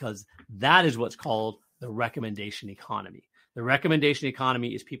 because that is what's called the recommendation economy. The recommendation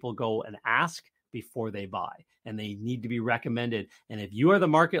economy is people go and ask before they buy, and they need to be recommended. And if you are the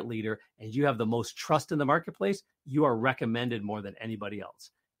market leader and you have the most trust in the marketplace, you are recommended more than anybody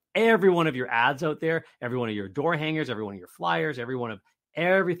else. Every one of your ads out there, every one of your door hangers, every one of your flyers, every one of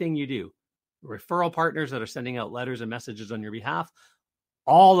everything you do, referral partners that are sending out letters and messages on your behalf,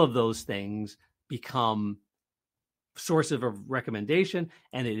 all of those things become sources of recommendation.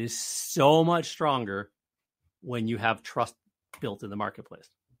 And it is so much stronger when you have trust built in the marketplace.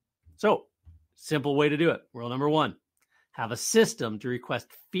 So, simple way to do it. Rule number 1, have a system to request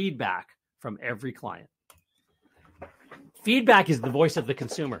feedback from every client. Feedback is the voice of the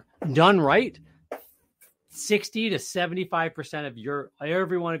consumer. Done right, 60 to 75% of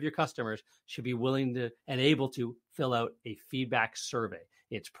every one of your customers should be willing to and able to fill out a feedback survey.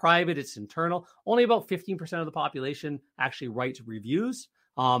 It's private, it's internal. Only about 15% of the population actually writes reviews.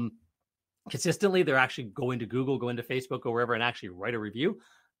 Consistently, they're actually go into Google, go into Facebook, or wherever and actually write a review.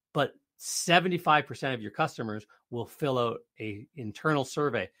 But 75% of your customers will fill out a internal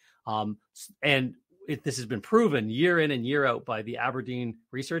survey. This has been proven year in and year out by the Aberdeen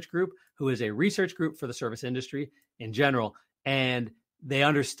Research Group, who is a research group for the service industry in general. And they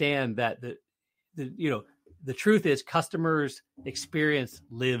understand that the truth is customers' experience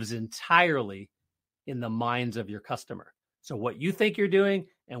lives entirely in the minds of your customer. So what you think you're doing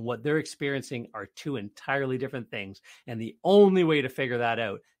and what they're experiencing are two entirely different things. And the only way to figure that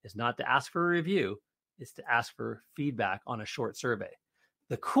out is not to ask for a review, is to ask for feedback on a short survey.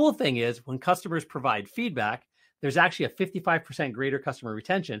 The cool thing is when customers provide feedback, there's actually a 55% greater customer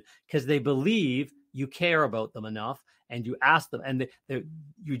retention because they believe you care about them enough and you ask them, and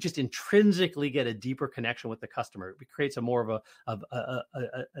you just intrinsically get a deeper connection with the customer. It creates a more of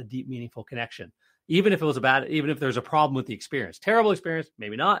a deep, meaningful connection. Even if there's a problem with the experience, terrible experience,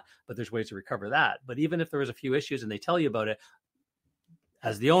 maybe not, but there's ways to recover that. But even if there was a few issues and they tell you about it,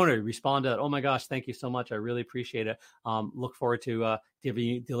 as the owner, respond to it. Oh my gosh, thank you so much. I really appreciate it. Look forward to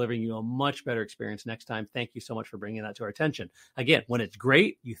delivering you a much better experience next time. Thank you so much for bringing that to our attention. Again, when it's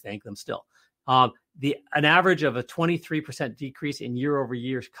great, you thank them still. An average of a 23% decrease in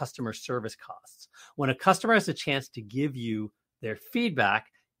year-over-year customer service costs. When a customer has a chance to give you their feedback,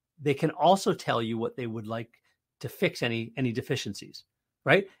 they can also tell you what they would like to fix any deficiencies,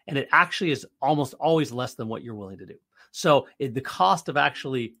 right? And it actually is almost always less than what you're willing to do. So the cost of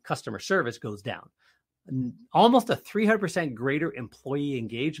actually customer service goes down. Almost a 300% greater employee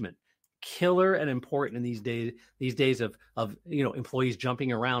engagement. Killer and important in these days of employees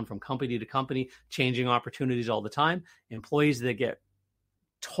jumping around from company to company, changing opportunities all the time. Employees that get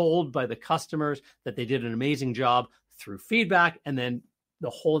told by the customers that they did an amazing job through feedback, and then the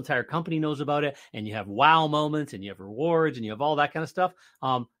whole entire company knows about it, and you have wow moments and you have rewards and you have all that kind of stuff.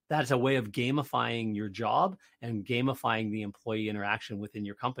 That's a way of gamifying your job and gamifying the employee interaction within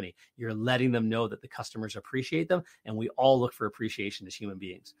your company. You're letting them know that the customers appreciate them, and we all look for appreciation as human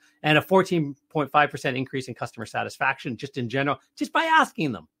beings. And a 14.5% increase in customer satisfaction, just in general, just by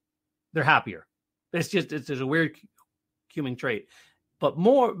asking them, they're happier. It's a weird human trait. But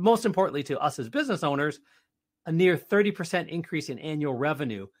most importantly to us as business owners, a near 30% increase in annual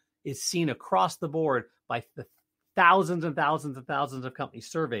revenue is seen across the board by the thousands and thousands and thousands of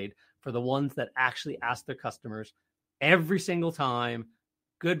companies surveyed for the ones that actually ask their customers every single time,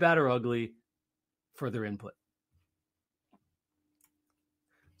 good, bad, or ugly, for their input.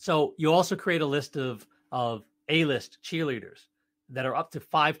 So you also create a list of A-list cheerleaders that are up to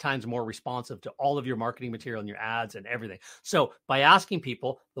 5 times more responsive to all of your marketing material and your ads and everything. So by asking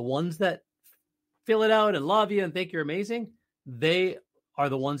people, the ones that fill it out and love you and think you're amazing, they are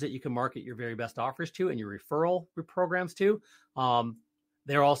the ones that you can market your very best offers to and your referral programs to.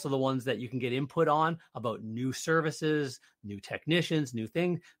 They're also the ones that you can get input on about new services, new technicians, new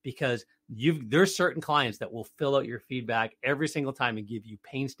things, because there's certain clients that will fill out your feedback every single time and give you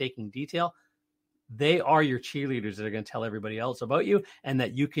painstaking detail. They are your cheerleaders that are going to tell everybody else about you, and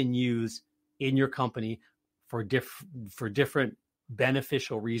that you can use in your company for different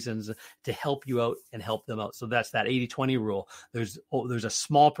beneficial reasons to help you out and help them out. So that's that 80-20 rule. There's a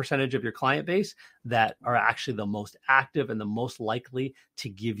small percentage of your client base that are actually the most active and the most likely to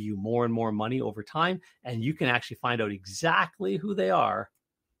give you more and more money over time. And you can actually find out exactly who they are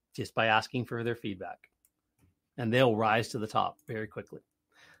just by asking for their feedback. And they'll rise to the top very quickly.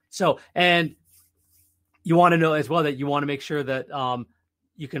 So, and you want to know as well that you want to make sure that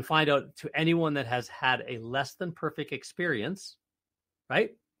you can find out to anyone that has had a less than perfect experience,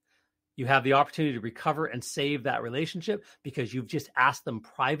 right? You have the opportunity to recover and save that relationship because you've just asked them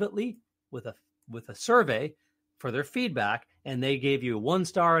privately with a survey for their feedback, and they gave you 1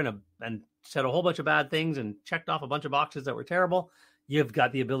 star and said a whole bunch of bad things and checked off a bunch of boxes that were terrible. You've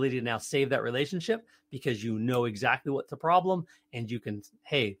got the ability to now save that relationship because you know exactly what's the problem, and you can,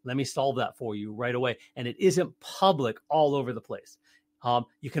 hey, let me solve that for you right away. And it isn't public all over the place.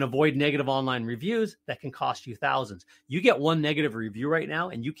 You can avoid negative online reviews that can cost you thousands. You get 1 negative review right now,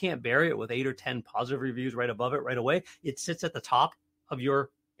 and you can't bury it with 8 or 10 positive reviews right above it right away. It sits at the top of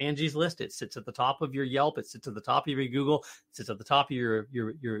your Angie's List. It sits at the top of your Yelp. It sits at the top of your Google. It sits at the top of your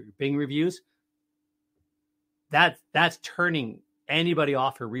Bing reviews. That's turning anybody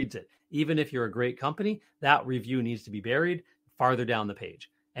off who reads it. Even if you're a great company, that review needs to be buried farther down the page.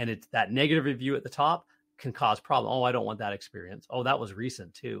 And it's that negative review at the top can cause problem. Oh, I don't want that experience. Oh, that was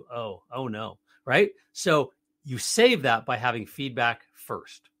recent too. Oh no. Right? So you save that by having feedback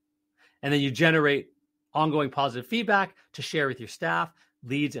first. And then you generate ongoing positive feedback to share with your staff,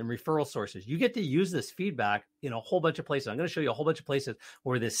 leads, and referral sources. You get to use this feedback in a whole bunch of places. I'm going to show you a whole bunch of places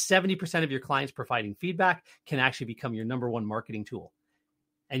where this 70% of your clients providing feedback can actually become your number one marketing tool.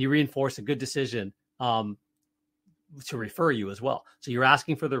 And you reinforce a good decision to refer you as well. So you're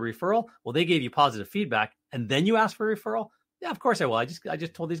asking for the referral. Well, they gave you positive feedback, and then you ask for a referral. Yeah, of course I will. I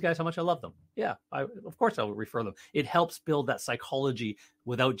just told these guys how much I love them. Yeah, of course I will refer them. It helps build that psychology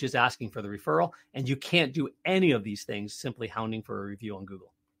without just asking for the referral. And you can't do any of these things simply hounding for a review on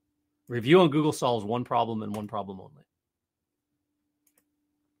Google. Review on Google solves one problem and one problem only.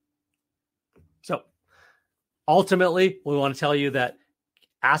 So ultimately, we want to tell you that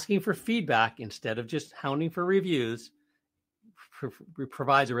asking for feedback instead of just hounding for reviews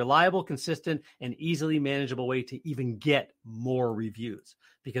provides a reliable, consistent, and easily manageable way to even get more reviews.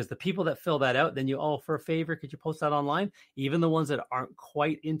 Because the people that fill that out, then for a favor, could you post that online? Even the ones that aren't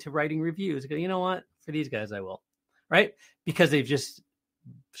quite into writing reviews go, you know what? For these guys, I will. Right? Because they've just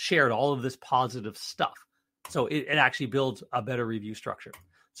shared all of this positive stuff. So it actually builds a better review structure.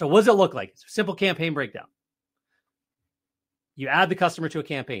 So what does it look like? It's a simple campaign breakdown. You add the customer to a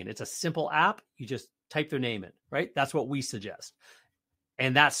campaign. It's a simple app. You just type their name in, right? That's what we suggest.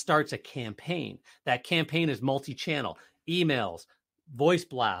 And that starts a campaign. That campaign is multi-channel, emails, voice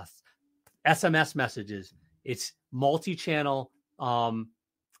blasts, SMS messages. It's multi-channel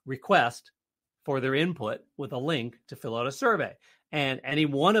request for their input with a link to fill out a survey. And any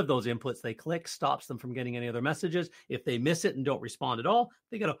one of those inputs they click stops them from getting any other messages. If they miss it and don't respond at all,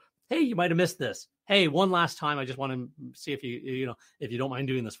 they go, hey, you might have missed this. Hey, one last time, I just want to see if you don't mind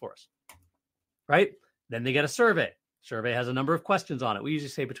doing this for us, right? Then they get a survey. Survey has a number of questions on it. We usually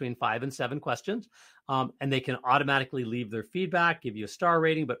say between 5 and 7 questions, and they can automatically leave their feedback, give you a star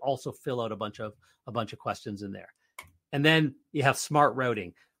rating, but also fill out a bunch of questions in there. And then you have smart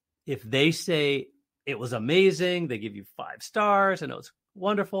routing. If they say it was amazing, they give you 5 stars and it was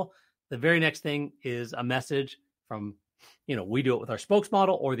wonderful. The very next thing is a message from, we do it with our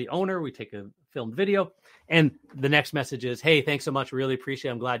spokesmodel or the owner. We take a filmed video, and the next message is, hey, thanks so much. Really appreciate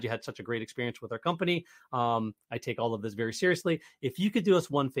it. I'm glad you had such a great experience with our company. I take all of this very seriously. If you could do us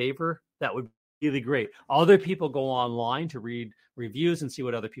one favor, that would be really great. Other people go online to read reviews and see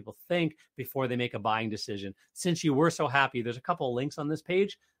what other people think before they make a buying decision. Since you were so happy, there's a couple of links on this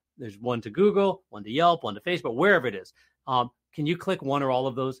page. There's one to Google, one to Yelp, one to Facebook, wherever it is. Can you click one or all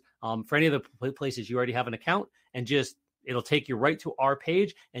of those for any of the places you already have an account, and it'll take you right to our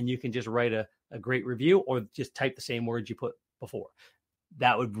page, and you can just write a great review or just type the same words you put before.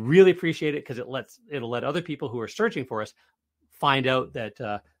 That would really appreciate it, because it'll let other people who are searching for us find out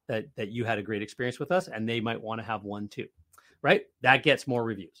that you had a great experience with us, and they might want to have one too, right? That gets more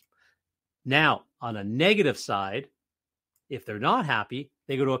reviews. Now, on a negative side, if they're not happy,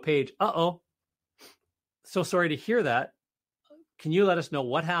 they go to a page. So sorry to hear that. Can you let us know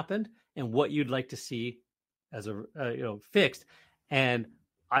what happened and what you'd like to see as fixed? And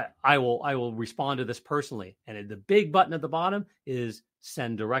I will respond to this personally. And the big button at the bottom is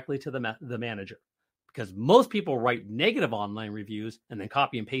send directly to the manager, because most people write negative online reviews and then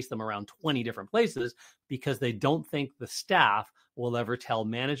copy and paste them around 20 different places because they don't think the staff will ever tell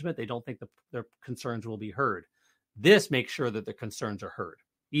management. They don't think their concerns will be heard. This makes sure that their concerns are heard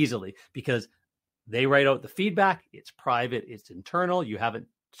easily, because they write out the feedback. It's private. It's internal. You haven't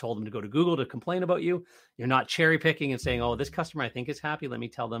told them to go to Google to complain about you. You're not cherry picking and saying, oh, this customer I think is happy, let me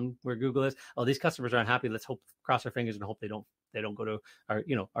tell them where Google is. Oh, these customers aren't happy. Let's cross our fingers and hope they don't go to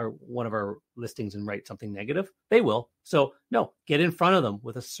our one of our listings and write something negative. They will. So no, get in front of them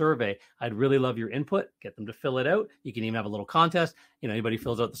with a survey. I'd really love your input. Get them to fill it out. You can even have a little contest. Anybody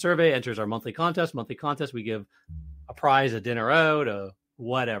fills out the survey, enters our monthly contest. We give a prize, a dinner out, a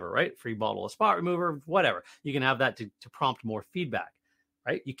whatever, right? Free bottle of spot remover, whatever. You can have that to prompt more feedback.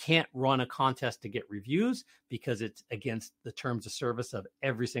 Right? You can't run a contest to get reviews because it's against the terms of service of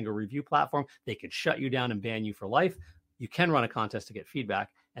every single review platform. They could shut you down and ban you for life. You can run a contest to get feedback.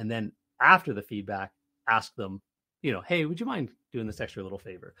 And then after the feedback, ask them, hey, would you mind doing this extra little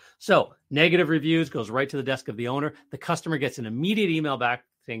favor? So negative reviews goes right to the desk of the owner. The customer gets an immediate email back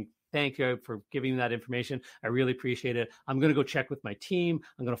saying, thank you for giving me that information. I really appreciate it. I'm going to go check with my team.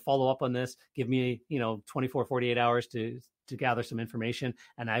 I'm going to follow up on this. Give me, 24, 48 hours to gather some information,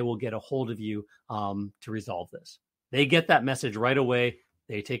 and I will get a hold of you to resolve this. They get that message right away.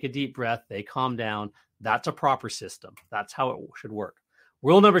 They take a deep breath. They calm down. That's a proper system. That's how it should work.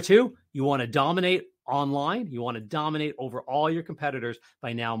 Rule number 2, you want to dominate online. You want to dominate over all your competitors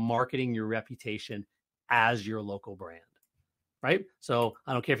by now marketing your reputation as your local brand. Right? So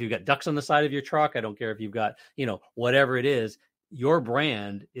I don't care if you've got ducks on the side of your truck. I don't care if you've got, whatever it is. Your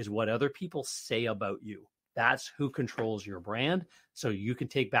brand is what other people say about you. That's who controls your brand. So you can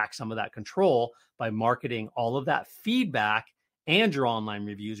take back some of that control by marketing all of that feedback and your online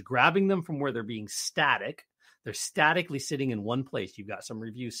reviews, grabbing them from where they're being static. They're statically sitting in one place. You've got some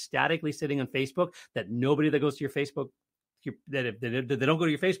reviews statically sitting on Facebook that nobody that goes to your Facebook, that if they don't go to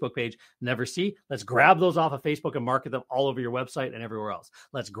your Facebook page, never see. Let's grab those off of Facebook and market them all over your website and everywhere else.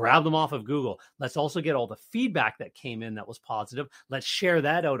 Let's grab them off of Google. Let's also get all the feedback that came in that was positive. Let's share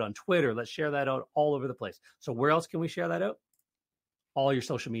that out on Twitter. Let's share that out all over the place. So where else can we share that out? All your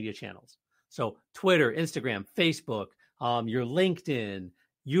social media channels. So Twitter, Instagram, Facebook, your LinkedIn,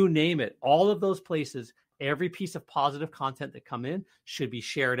 you name it. All of those places, every piece of positive content that come in should be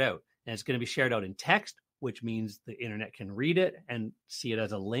shared out. And it's going to be shared out in text, which means the internet can read it and see it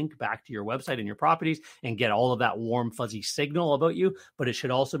as a link back to your website and your properties and get all of that warm, fuzzy signal about you. But it should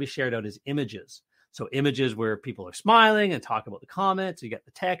also be shared out as images. So images where people are smiling and talk about the comments. You got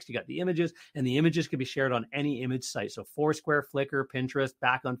the text, you got the images, and the images can be shared on any image site. So Foursquare, Flickr, Pinterest,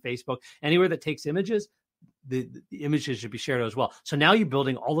 back on Facebook, anywhere that takes images, the images should be shared as well. So now you're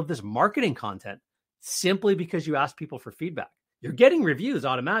building all of this marketing content simply because you ask people for feedback. You're getting reviews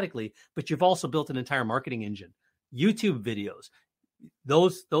automatically, but you've also built an entire marketing engine. YouTube videos,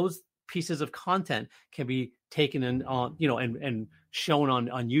 those pieces of content can be taken in on, and shown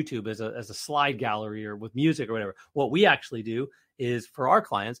on YouTube as a slide gallery or with music or whatever. What we actually do is for our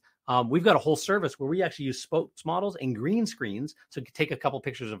clients, we've got a whole service where we actually use spokesmodels and green screens. So you can take a couple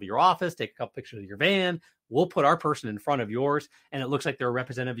pictures of your office, take a couple pictures of your van. We'll put our person in front of yours, and it looks like they're a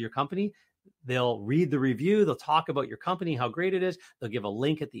representative of your company. They'll read the review. They'll talk about your company, how great it is. They'll give a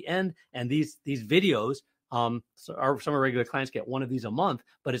link at the end. And these videos, some of our regular clients get one of these a month,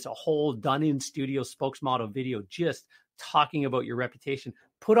 but it's a whole done in studio spokesmodel video just talking about your reputation,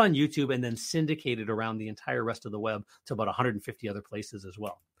 put on YouTube and then syndicated around the entire rest of the web to about 150 other places as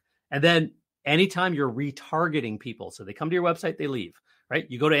well. And then anytime you're retargeting people, so they come to your website, they leave, right?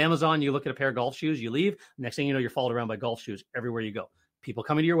 You go to Amazon, you look at a pair of golf shoes, you leave. Next thing you know, you're followed around by golf shoes everywhere you go. People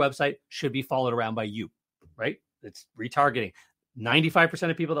coming to your website should be followed around by you, right? It's retargeting. 95%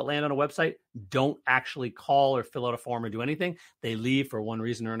 of people that land on a website don't actually call or fill out a form or do anything. They leave for one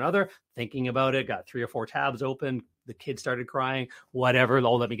reason or another, thinking about it, got 3 or 4 tabs open, the kid started crying, whatever.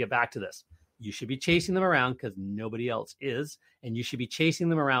 Oh, let me get back to this. You should be chasing them around because nobody else is. And you should be chasing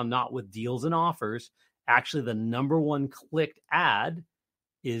them around not with deals and offers. Actually, the number one clicked ad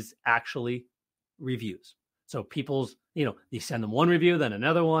is actually reviews. So people's, you send them one review, then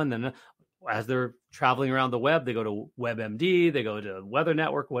another one, then as they're traveling around the web, they go to WebMD, they go to Weather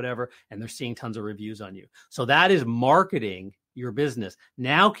Network, whatever, and they're seeing tons of reviews on you. So that is marketing your business.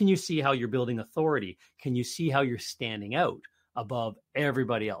 Now, can you see how you're building authority? Can you see how you're standing out above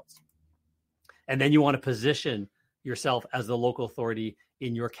everybody else? And then you want to position yourself as the local authority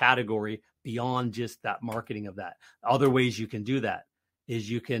in your category beyond just that marketing of that. Other ways you can do that is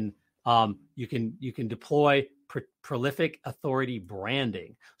you can deploy prolific authority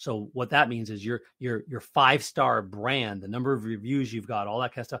branding. So what that means is your 5-star brand, the number of reviews you've got, all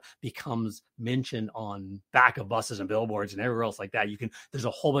that kind of stuff becomes mentioned on back of buses and billboards and everywhere else like that. There's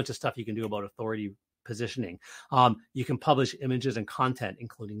a whole bunch of stuff you can do about authority positioning. You can publish images and content,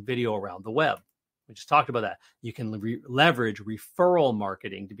 including video, around the web. We just talked about that. You can leverage referral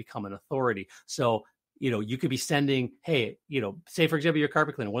marketing to become an authority. So, you could be sending, hey, say, for example, your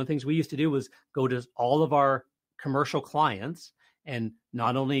carpet cleaner. One of the things we used to do was go to all of our commercial clients and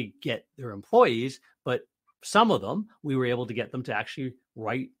not only get their employees, but some of them, we were able to get them to actually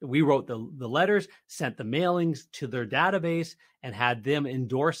we wrote the letters, sent the mailings to their database, and had them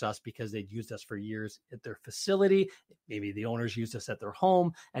endorse us because they'd used us for years at their facility. Maybe the owners used us at their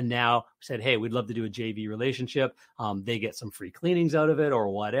home and now said, hey, we'd love to do a JV relationship. They get some free cleanings out of it or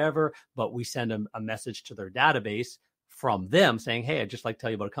whatever, but we send them a message to their database from them saying, hey, I'd just like to tell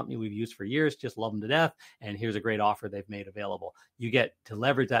you about a company we've used for years, just love them to death, and here's a great offer they've made available. You get to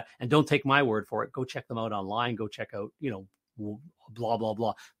leverage that, and don't take my word for it. Go check them out online. Go check out, blah, blah,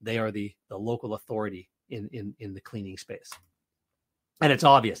 blah. They are the local authority in the cleaning space. And it's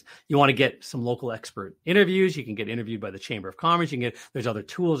obvious. You want to get some local expert interviews. You can get interviewed by the Chamber of Commerce. There's other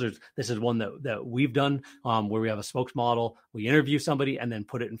tools. This is one that we've done where we have a spokesmodel. We interview somebody and then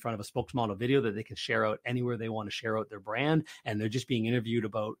put it in front of a spokesmodel video that they can share out anywhere they want to share out their brand. And they're just being interviewed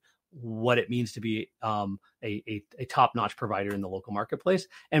about what it means to be a top-notch provider in the local marketplace,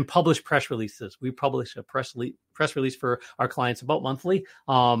 and publish press releases. We publish a press release for our clients about monthly,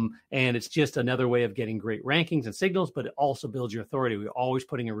 and it's just another way of getting great rankings and signals, but it also builds your authority. We're always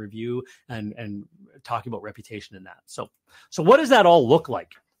putting a review and talking about reputation in that. So what does that all look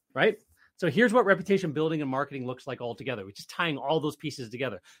like, right? So here's what reputation building and marketing looks like all together. We're just tying all those pieces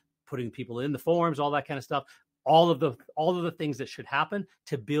together, putting people in the forums, all that kind of stuff. All of the things that should happen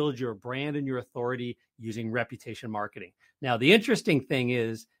to build your brand and your authority using reputation marketing. Now, the interesting thing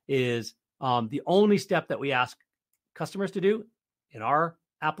is the only step that we ask customers to do in our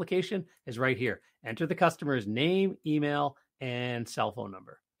application is right here. Enter the customer's name, email, and cell phone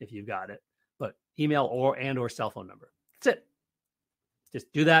number if you've got it, but email or cell phone number. That's it.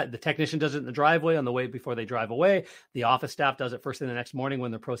 Just do that. The technician does it in the driveway on the way before they drive away. The office staff does it first thing the next morning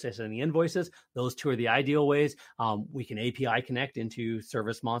when they're processing the invoices. Those two are the ideal ways. We can API connect into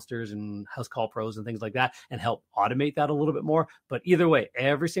Service Monsters and House Call Pros and things like that and help automate that a little bit more. But either way,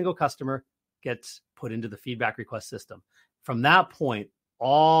 every single customer gets put into the feedback request system. From that point,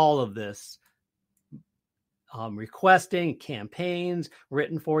 all of this requesting, campaigns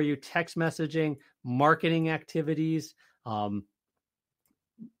written for you, text messaging, marketing activities,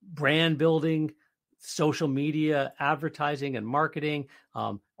 brand building, social media, advertising and marketing,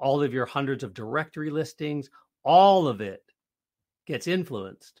 all of your hundreds of directory listings, all of it gets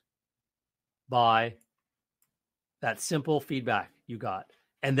influenced by that simple feedback you got,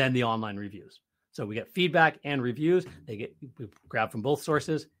 and then the online reviews. So we get feedback and reviews. We grab from both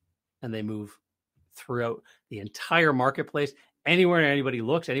sources, and they move throughout the entire marketplace. Anywhere anybody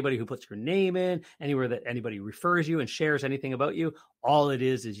looks, anybody who puts your name in, anywhere that anybody refers you and shares anything about you, all it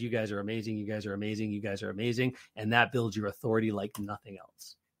is you guys are amazing, you guys are amazing, you guys are amazing, and that builds your authority like nothing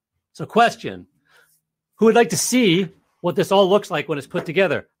else. So question, who would like to see what this all looks like when it's put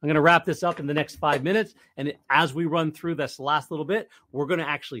together? I'm going to wrap this up in the next 5 minutes, and as we run through this last little bit, we're going to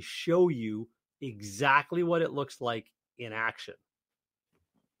actually show you exactly what it looks like in action.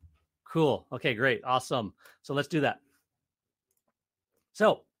 Cool. Okay, great. Awesome. So let's do that.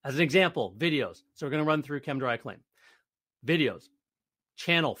 So as an example, videos. So we're going to run through Chem Dry Clean. Videos,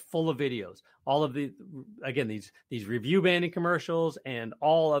 channel full of videos. All of these review banding commercials and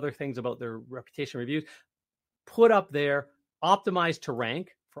all other things about their reputation reviews put up there, optimized to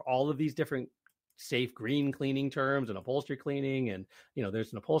rank for all of these different safe green cleaning terms and upholstery cleaning. And,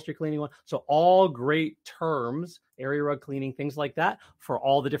 there's an upholstery cleaning one. So all great terms, area rug cleaning, things like that for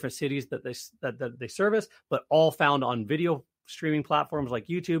all the different cities that they service, but all found on video streaming platforms like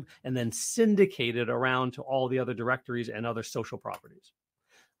YouTube, and then syndicated around to all the other directories and other social properties.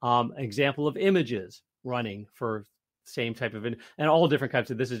 Example of images running for same type of, and all different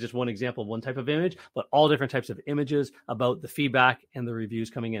types of, this is just one example of one type of image, but all different types of images about the feedback and the reviews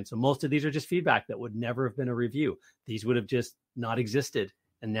coming in. So most of these are just feedback that would never have been a review. These would have just not existed.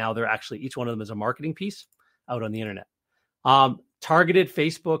 And now they're actually, each one of them is a marketing piece out on the internet. Targeted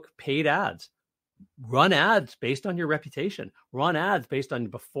Facebook paid ads. Run ads based on your reputation. Run ads based on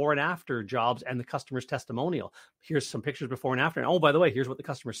before and after jobs and the customer's testimonial. Here's some pictures before and after. And oh, by the way, here's what the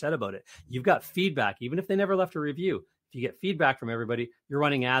customer said about it. You've got feedback, even if they never left a review. If you get feedback from everybody, you're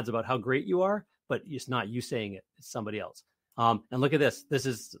running ads about how great you are, but it's not you saying it. It's somebody else. And look at this. This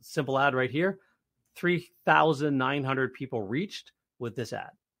is a simple ad right here. 3,900 people reached with this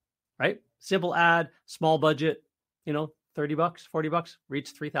ad, right? Simple ad, small budget, $30, $40,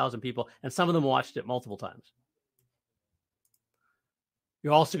 reached 3,000 people. And some of them watched it multiple times.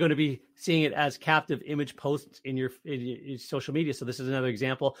 You're also going to be seeing it as captive image posts in your social media. So this is another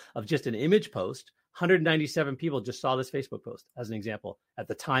example of just an image post. 197 people just saw this Facebook post as an example at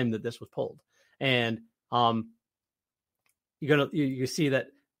the time that this was pulled. And you see that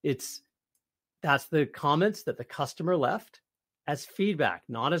that's the comments that the customer left as feedback,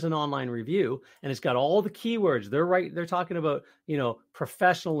 not as an online review. And it's got all the keywords. They're talking about,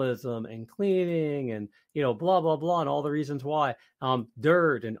 professionalism and cleaning and, blah, blah, blah, and all the reasons why,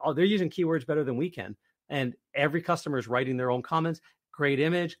 dirt, and they're using keywords better than we can. And every customer is writing their own comments. Great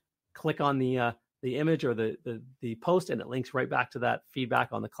image. Click on the image or the post, and it links right back to that feedback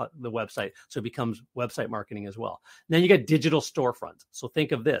on the website. So it becomes website marketing as well. And then you get digital storefronts. So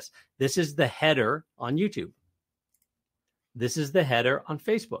think of this. This is the header on YouTube. This is the header on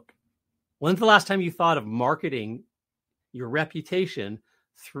Facebook. When's the last time you thought of marketing your reputation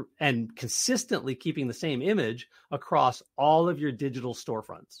through and consistently keeping the same image across all of your digital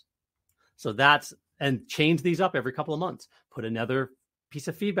storefronts? So and change these up every couple of months. Put another piece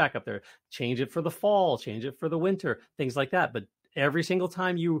of feedback up there, change it for the fall, change it for the winter, things like that. But every single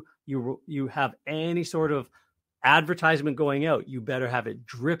time you have any sort of advertisement going out, you better have it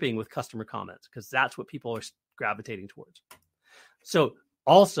dripping with customer comments, because that's what people are gravitating towards. So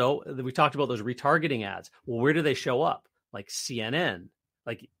also, we talked about those retargeting ads. Well, where do they show up? Like CNN.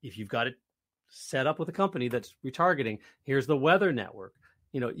 Like if you've got it set up with a company that's retargeting, here's the Weather Network.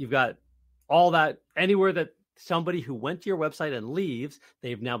 You've got all that. Anywhere that somebody who went to your website and leaves,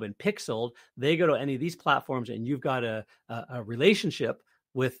 they've now been pixeled. They go to any of these platforms, and you've got a relationship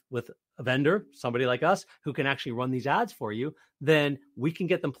with a vendor, somebody like us, who can actually run these ads for you. Then we can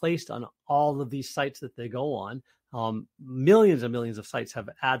get them placed on all of these sites that they go on. Millions and millions of sites have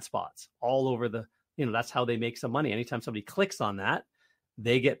ad spots all over that's how they make some money. Anytime somebody clicks on that,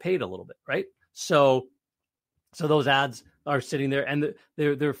 they get paid a little bit, right? So those ads are sitting there, and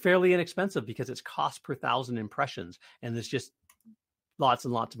they're fairly inexpensive because it's cost per 1,000 impressions, and there's just lots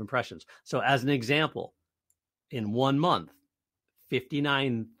and lots of impressions. So as an example, in 1 month,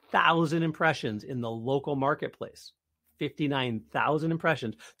 59,000 impressions in the local marketplace. 59,000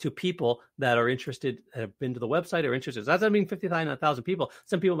 impressions to people that are interested, have been to the website, or interested. So that doesn't mean 59,000 people.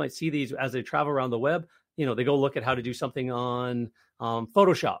 Some people might see these as they travel around the web. They go look at how to do something on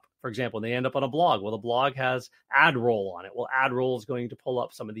Photoshop, for example, and they end up on a blog. Well, the blog has ad roll on it. Well, ad roll is going to pull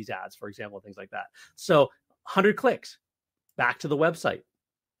up some of these ads, for example, things like that. So 100 clicks back to the website,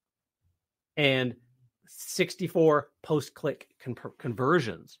 and 64 post-click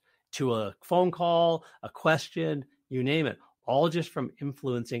conversions to a phone call, a question, you name it, all just from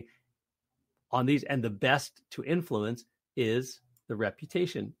influencing on these. And the best to influence is the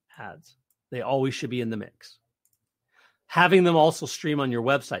reputation ads. They always should be in the mix. Having them also stream on your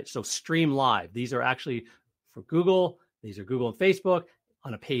website. So Stream Live. These are actually for Google. These are Google and Facebook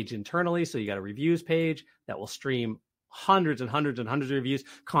on a page internally. So you got a reviews page that will stream hundreds and hundreds and hundreds of reviews,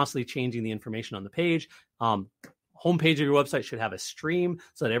 constantly changing the information on the page. Homepage of your website should have a stream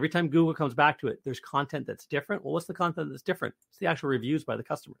so that every time Google comes back to it, there's content that's different. Well, what's the content that's different? It's the actual reviews by the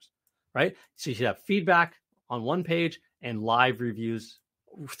customers, right? So you should have feedback on one page and live reviews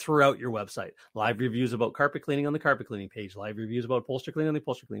throughout your website. Live reviews about carpet cleaning on the carpet cleaning page, live reviews about upholstery cleaning on the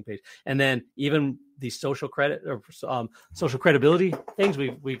upholstery cleaning page. And then even the social credit or social credibility things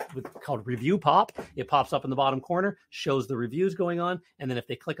we called Review Pop. It pops up in the bottom corner, shows the reviews going on. And then if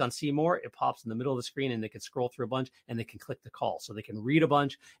they click on see more, it pops in the middle of the screen, and they can scroll through a bunch, and they can click the call. So they can read a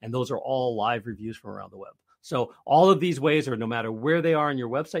bunch. And those are all live reviews from around the web. So all of these ways, or no matter where they are on your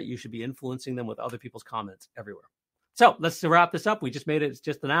website, you should be influencing them with other people's comments everywhere. So let's wrap this up. We just made it. It's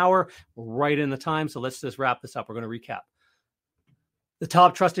just an hour. We're right in the time. So let's just wrap this up. We're going to recap. The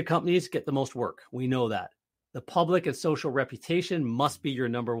top trusted companies get the most work. We know that. The public and social reputation must be your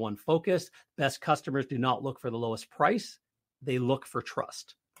number one focus. Best customers do not look for the lowest price. They look for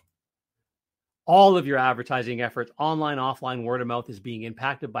trust. All of your advertising efforts, online, offline, word of mouth, is being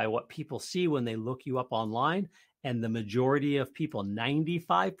impacted by what people see when they look you up online. And the majority of people,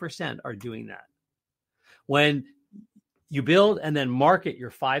 95%, are doing that. When you build and then market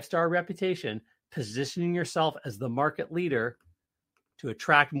your 5-star reputation, positioning yourself as the market leader to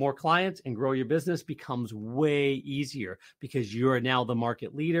attract more clients and grow your business becomes way easier, because you are now the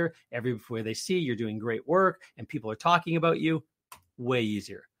market leader. Everywhere they see you're doing great work and people are talking about you, way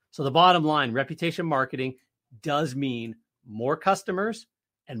easier. So the bottom line, reputation marketing does mean more customers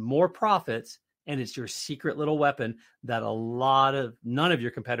and more profits And it's your secret little weapon that none of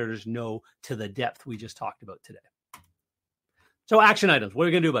your competitors know to the depth we just talked about today. So action items, what are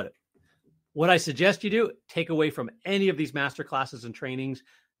we going to do about it? What I suggest you do, take away from any of these master classes and trainings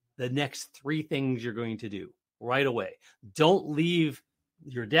the next 3 things you're going to do right away. Don't leave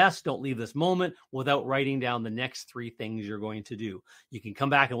your desk, don't leave this moment without writing down the next 3 things you're going to do. You can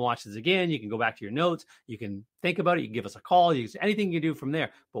come back and watch this again. You can go back to your notes. You can think about it. You can give us a call. Anything you can do from there.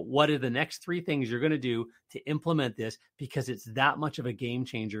 But what are the next 3 things you're going to do to implement this? Because it's that much of a game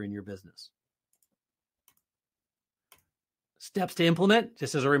changer in your business. Steps to implement,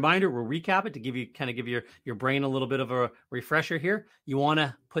 just as a reminder, we'll recap it to give your brain a little bit of a refresher here. You want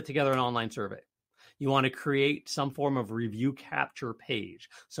to put together an online survey. You want to create some form of review capture page.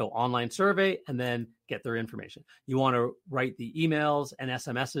 So online survey and then get their information. You want to write the emails and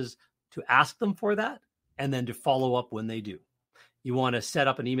SMSs to ask them for that and then to follow up when they do. You want to set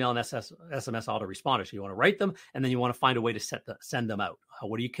up an email and SMS autoresponder. So you want to write them and then you want to find a way to send them out.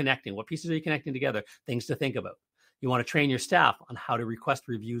 What are you connecting? What pieces are you connecting together? Things to think about. You want to train your staff on how to request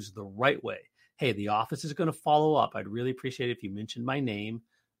reviews the right way. Hey, the office is going to follow up. I'd really appreciate it if you mentioned my name.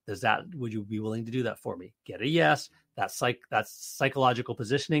 Would you be willing to do that for me? Get a yes. That's psychological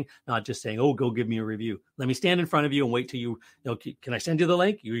positioning, not just saying, oh, go give me a review. Let me stand in front of you and wait till can I send you the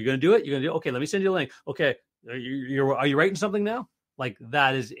link? You're going to do it? You're going to do it? Okay, let me send you the link. Okay, are you writing something now? Like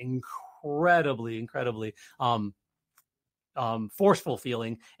that is incredibly forceful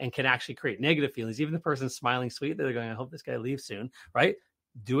feeling and can actually create negative feelings. Even the person's smiling sweet, they're going, I hope this guy leaves soon, right?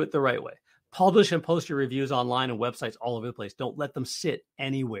 Do it the right way. Publish and post your reviews online and websites all over the place. Don't let them sit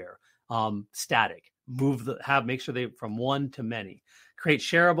anywhere static. Make sure they from one to many. Create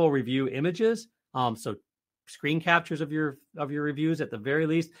shareable review images. So screen captures of your reviews at the very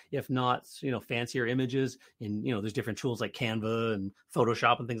least, if not, fancier images. And there's different tools like Canva and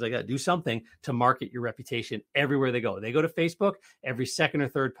Photoshop and things like that. Do something to market your reputation everywhere they go. They go to Facebook. Every second or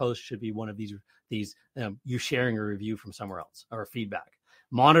third post should be one of these you sharing a review from somewhere else or feedback.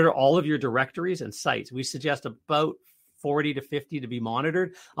 Monitor all of your directories and sites. We suggest about 40 to 50 to be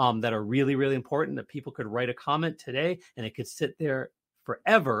monitored that are really, really important, that people could write a comment today and it could sit there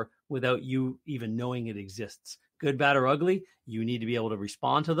forever without you even knowing it exists. Good, bad, or ugly, you need to be able to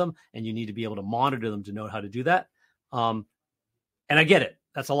respond to them and you need to be able to monitor them to know how to do that. And I get it.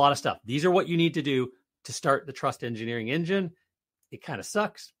 That's a lot of stuff. These are what you need to do to start the trust engineering engine. It kind of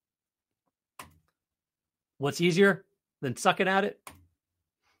sucks. What's easier than sucking at it?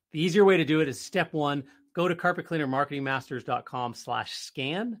 The easier way to do it is step 1, go to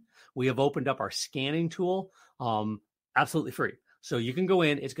carpetcleanermarketingmasters.com/scan. We have opened up our scanning tool, absolutely free. So you can go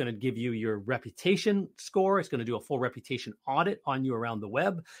in, it's going to give you your reputation score. It's going to do a full reputation audit on you around the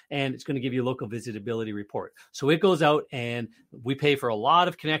web, and it's going to give you a local visitability report. So it goes out and we pay for a lot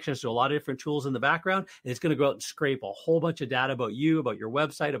of connections to a lot of different tools in the background. And it's going to go out and scrape a whole bunch of data about you, about your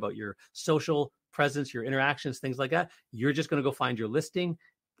website, about your social presence, your interactions, things like that. You're just going to go find your listing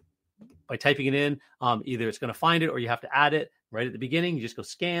by typing it in. Either it's going to find it or you have to add it right at the beginning. You just go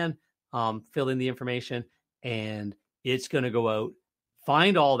scan, fill in the information, and it's going to go out,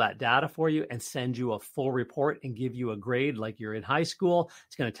 find all that data for you and send you a full report and give you a grade like you're in high school.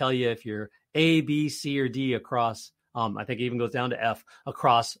 It's going to tell you if you're A, B, C, or D across, I think it even goes down to F,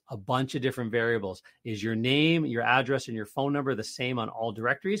 across a bunch of different variables. Is your name, your address, and your phone number the same on all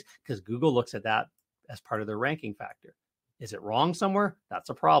directories? Because Google looks at that as part of their ranking factor. Is it wrong somewhere? That's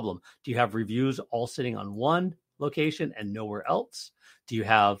a problem. Do you have reviews all sitting on one location and nowhere else? Do you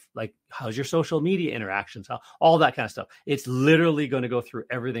have, how's your social media interactions? All that kind of stuff. It's literally going to go through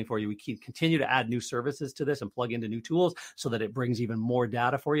everything for you. We continue to add new services to this and plug into new tools so that it brings even more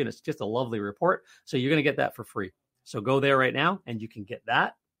data for you. And it's just a lovely report. So you're going to get that for free. So go there right now and you can get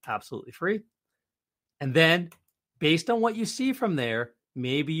that absolutely free. And then based on what you see from there,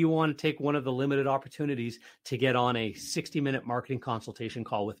 maybe you want to take one of the limited opportunities to get on a 60-minute marketing consultation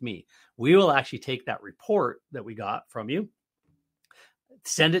call with me. We will actually take that report that we got from you,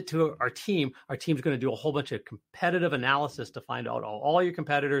 send it to our team. Our team's going to do a whole bunch of competitive analysis to find out all your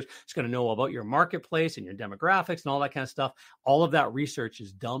competitors. It's going to know about your marketplace and your demographics and all that kind of stuff. All of that research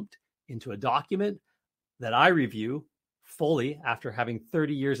is dumped into a document that I review fully after having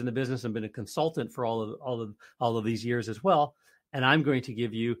 30 years in the business and been a consultant for all of these years as well. And I'm going to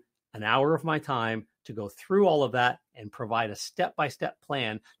give you an hour of my time to go through all of that and provide a step-by-step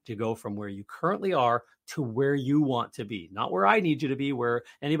plan to go from where you currently are to where you want to be. Not where I need you to be, where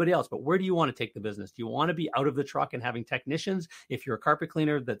anybody else, but where do you want to take the business? Do you want to be out of the truck and having technicians? If you're a carpet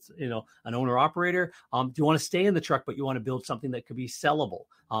cleaner that's, an owner operator, do you want to stay in the truck, but you want to build something that could be sellable,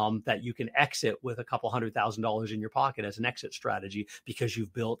 that you can exit with a couple $100,000 in your pocket as an exit strategy because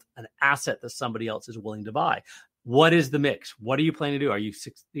you've built an asset that somebody else is willing to buy? What is the mix? What are you planning to do? Are you,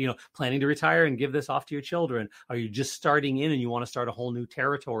 planning to retire and give this off to your children? Are you just starting in and you want to start a whole new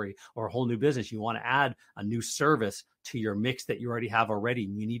territory or a whole new business? You want to add a new service to your mix that you already have already,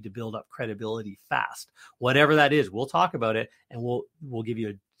 and you need to build up credibility fast. Whatever that is, we'll talk about it, and we'll give you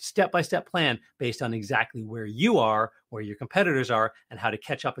a step-by-step plan based on exactly where you are, where your competitors are, and how to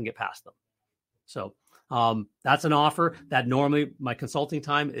catch up and get past them. So that's an offer that normally my consulting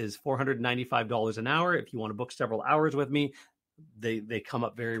time is $495 an hour. If you want to book several hours with me, they come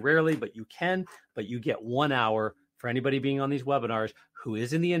up very rarely, but you get 1 hour for anybody being on these webinars who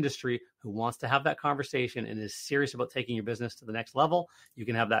is in the industry, who wants to have that conversation and is serious about taking your business to the next level. You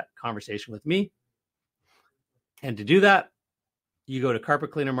can have that conversation with me. And to do that, you go to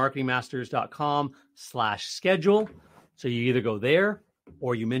carpetcleanermarketingmasters.com/schedule. So you either go there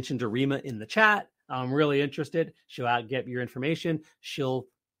or you mention to Rima in the chat, I'm really interested. She'll get your information. She'll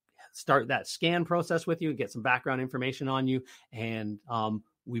start that scan process with you and get some background information on you. And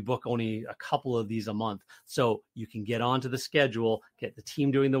we book only a couple of these a month. So you can get onto the schedule, get the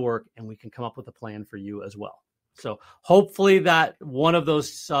team doing the work, and we can come up with a plan for you as well. So hopefully that one of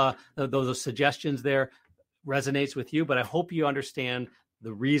those suggestions there resonates with you, but I hope you understand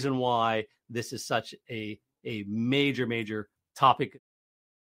the reason why this is such a major, major topic.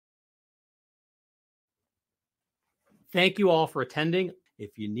 Thank you all for attending.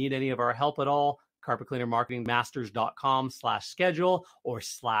 If you need any of our help at all, carpetcleanermarketingmasters.com/schedule or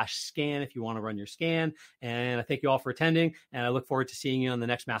 /scan if you want to run your scan. And I thank you all for attending, and I look forward to seeing you on the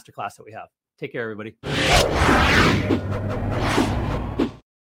next masterclass that we have. Take care, everybody.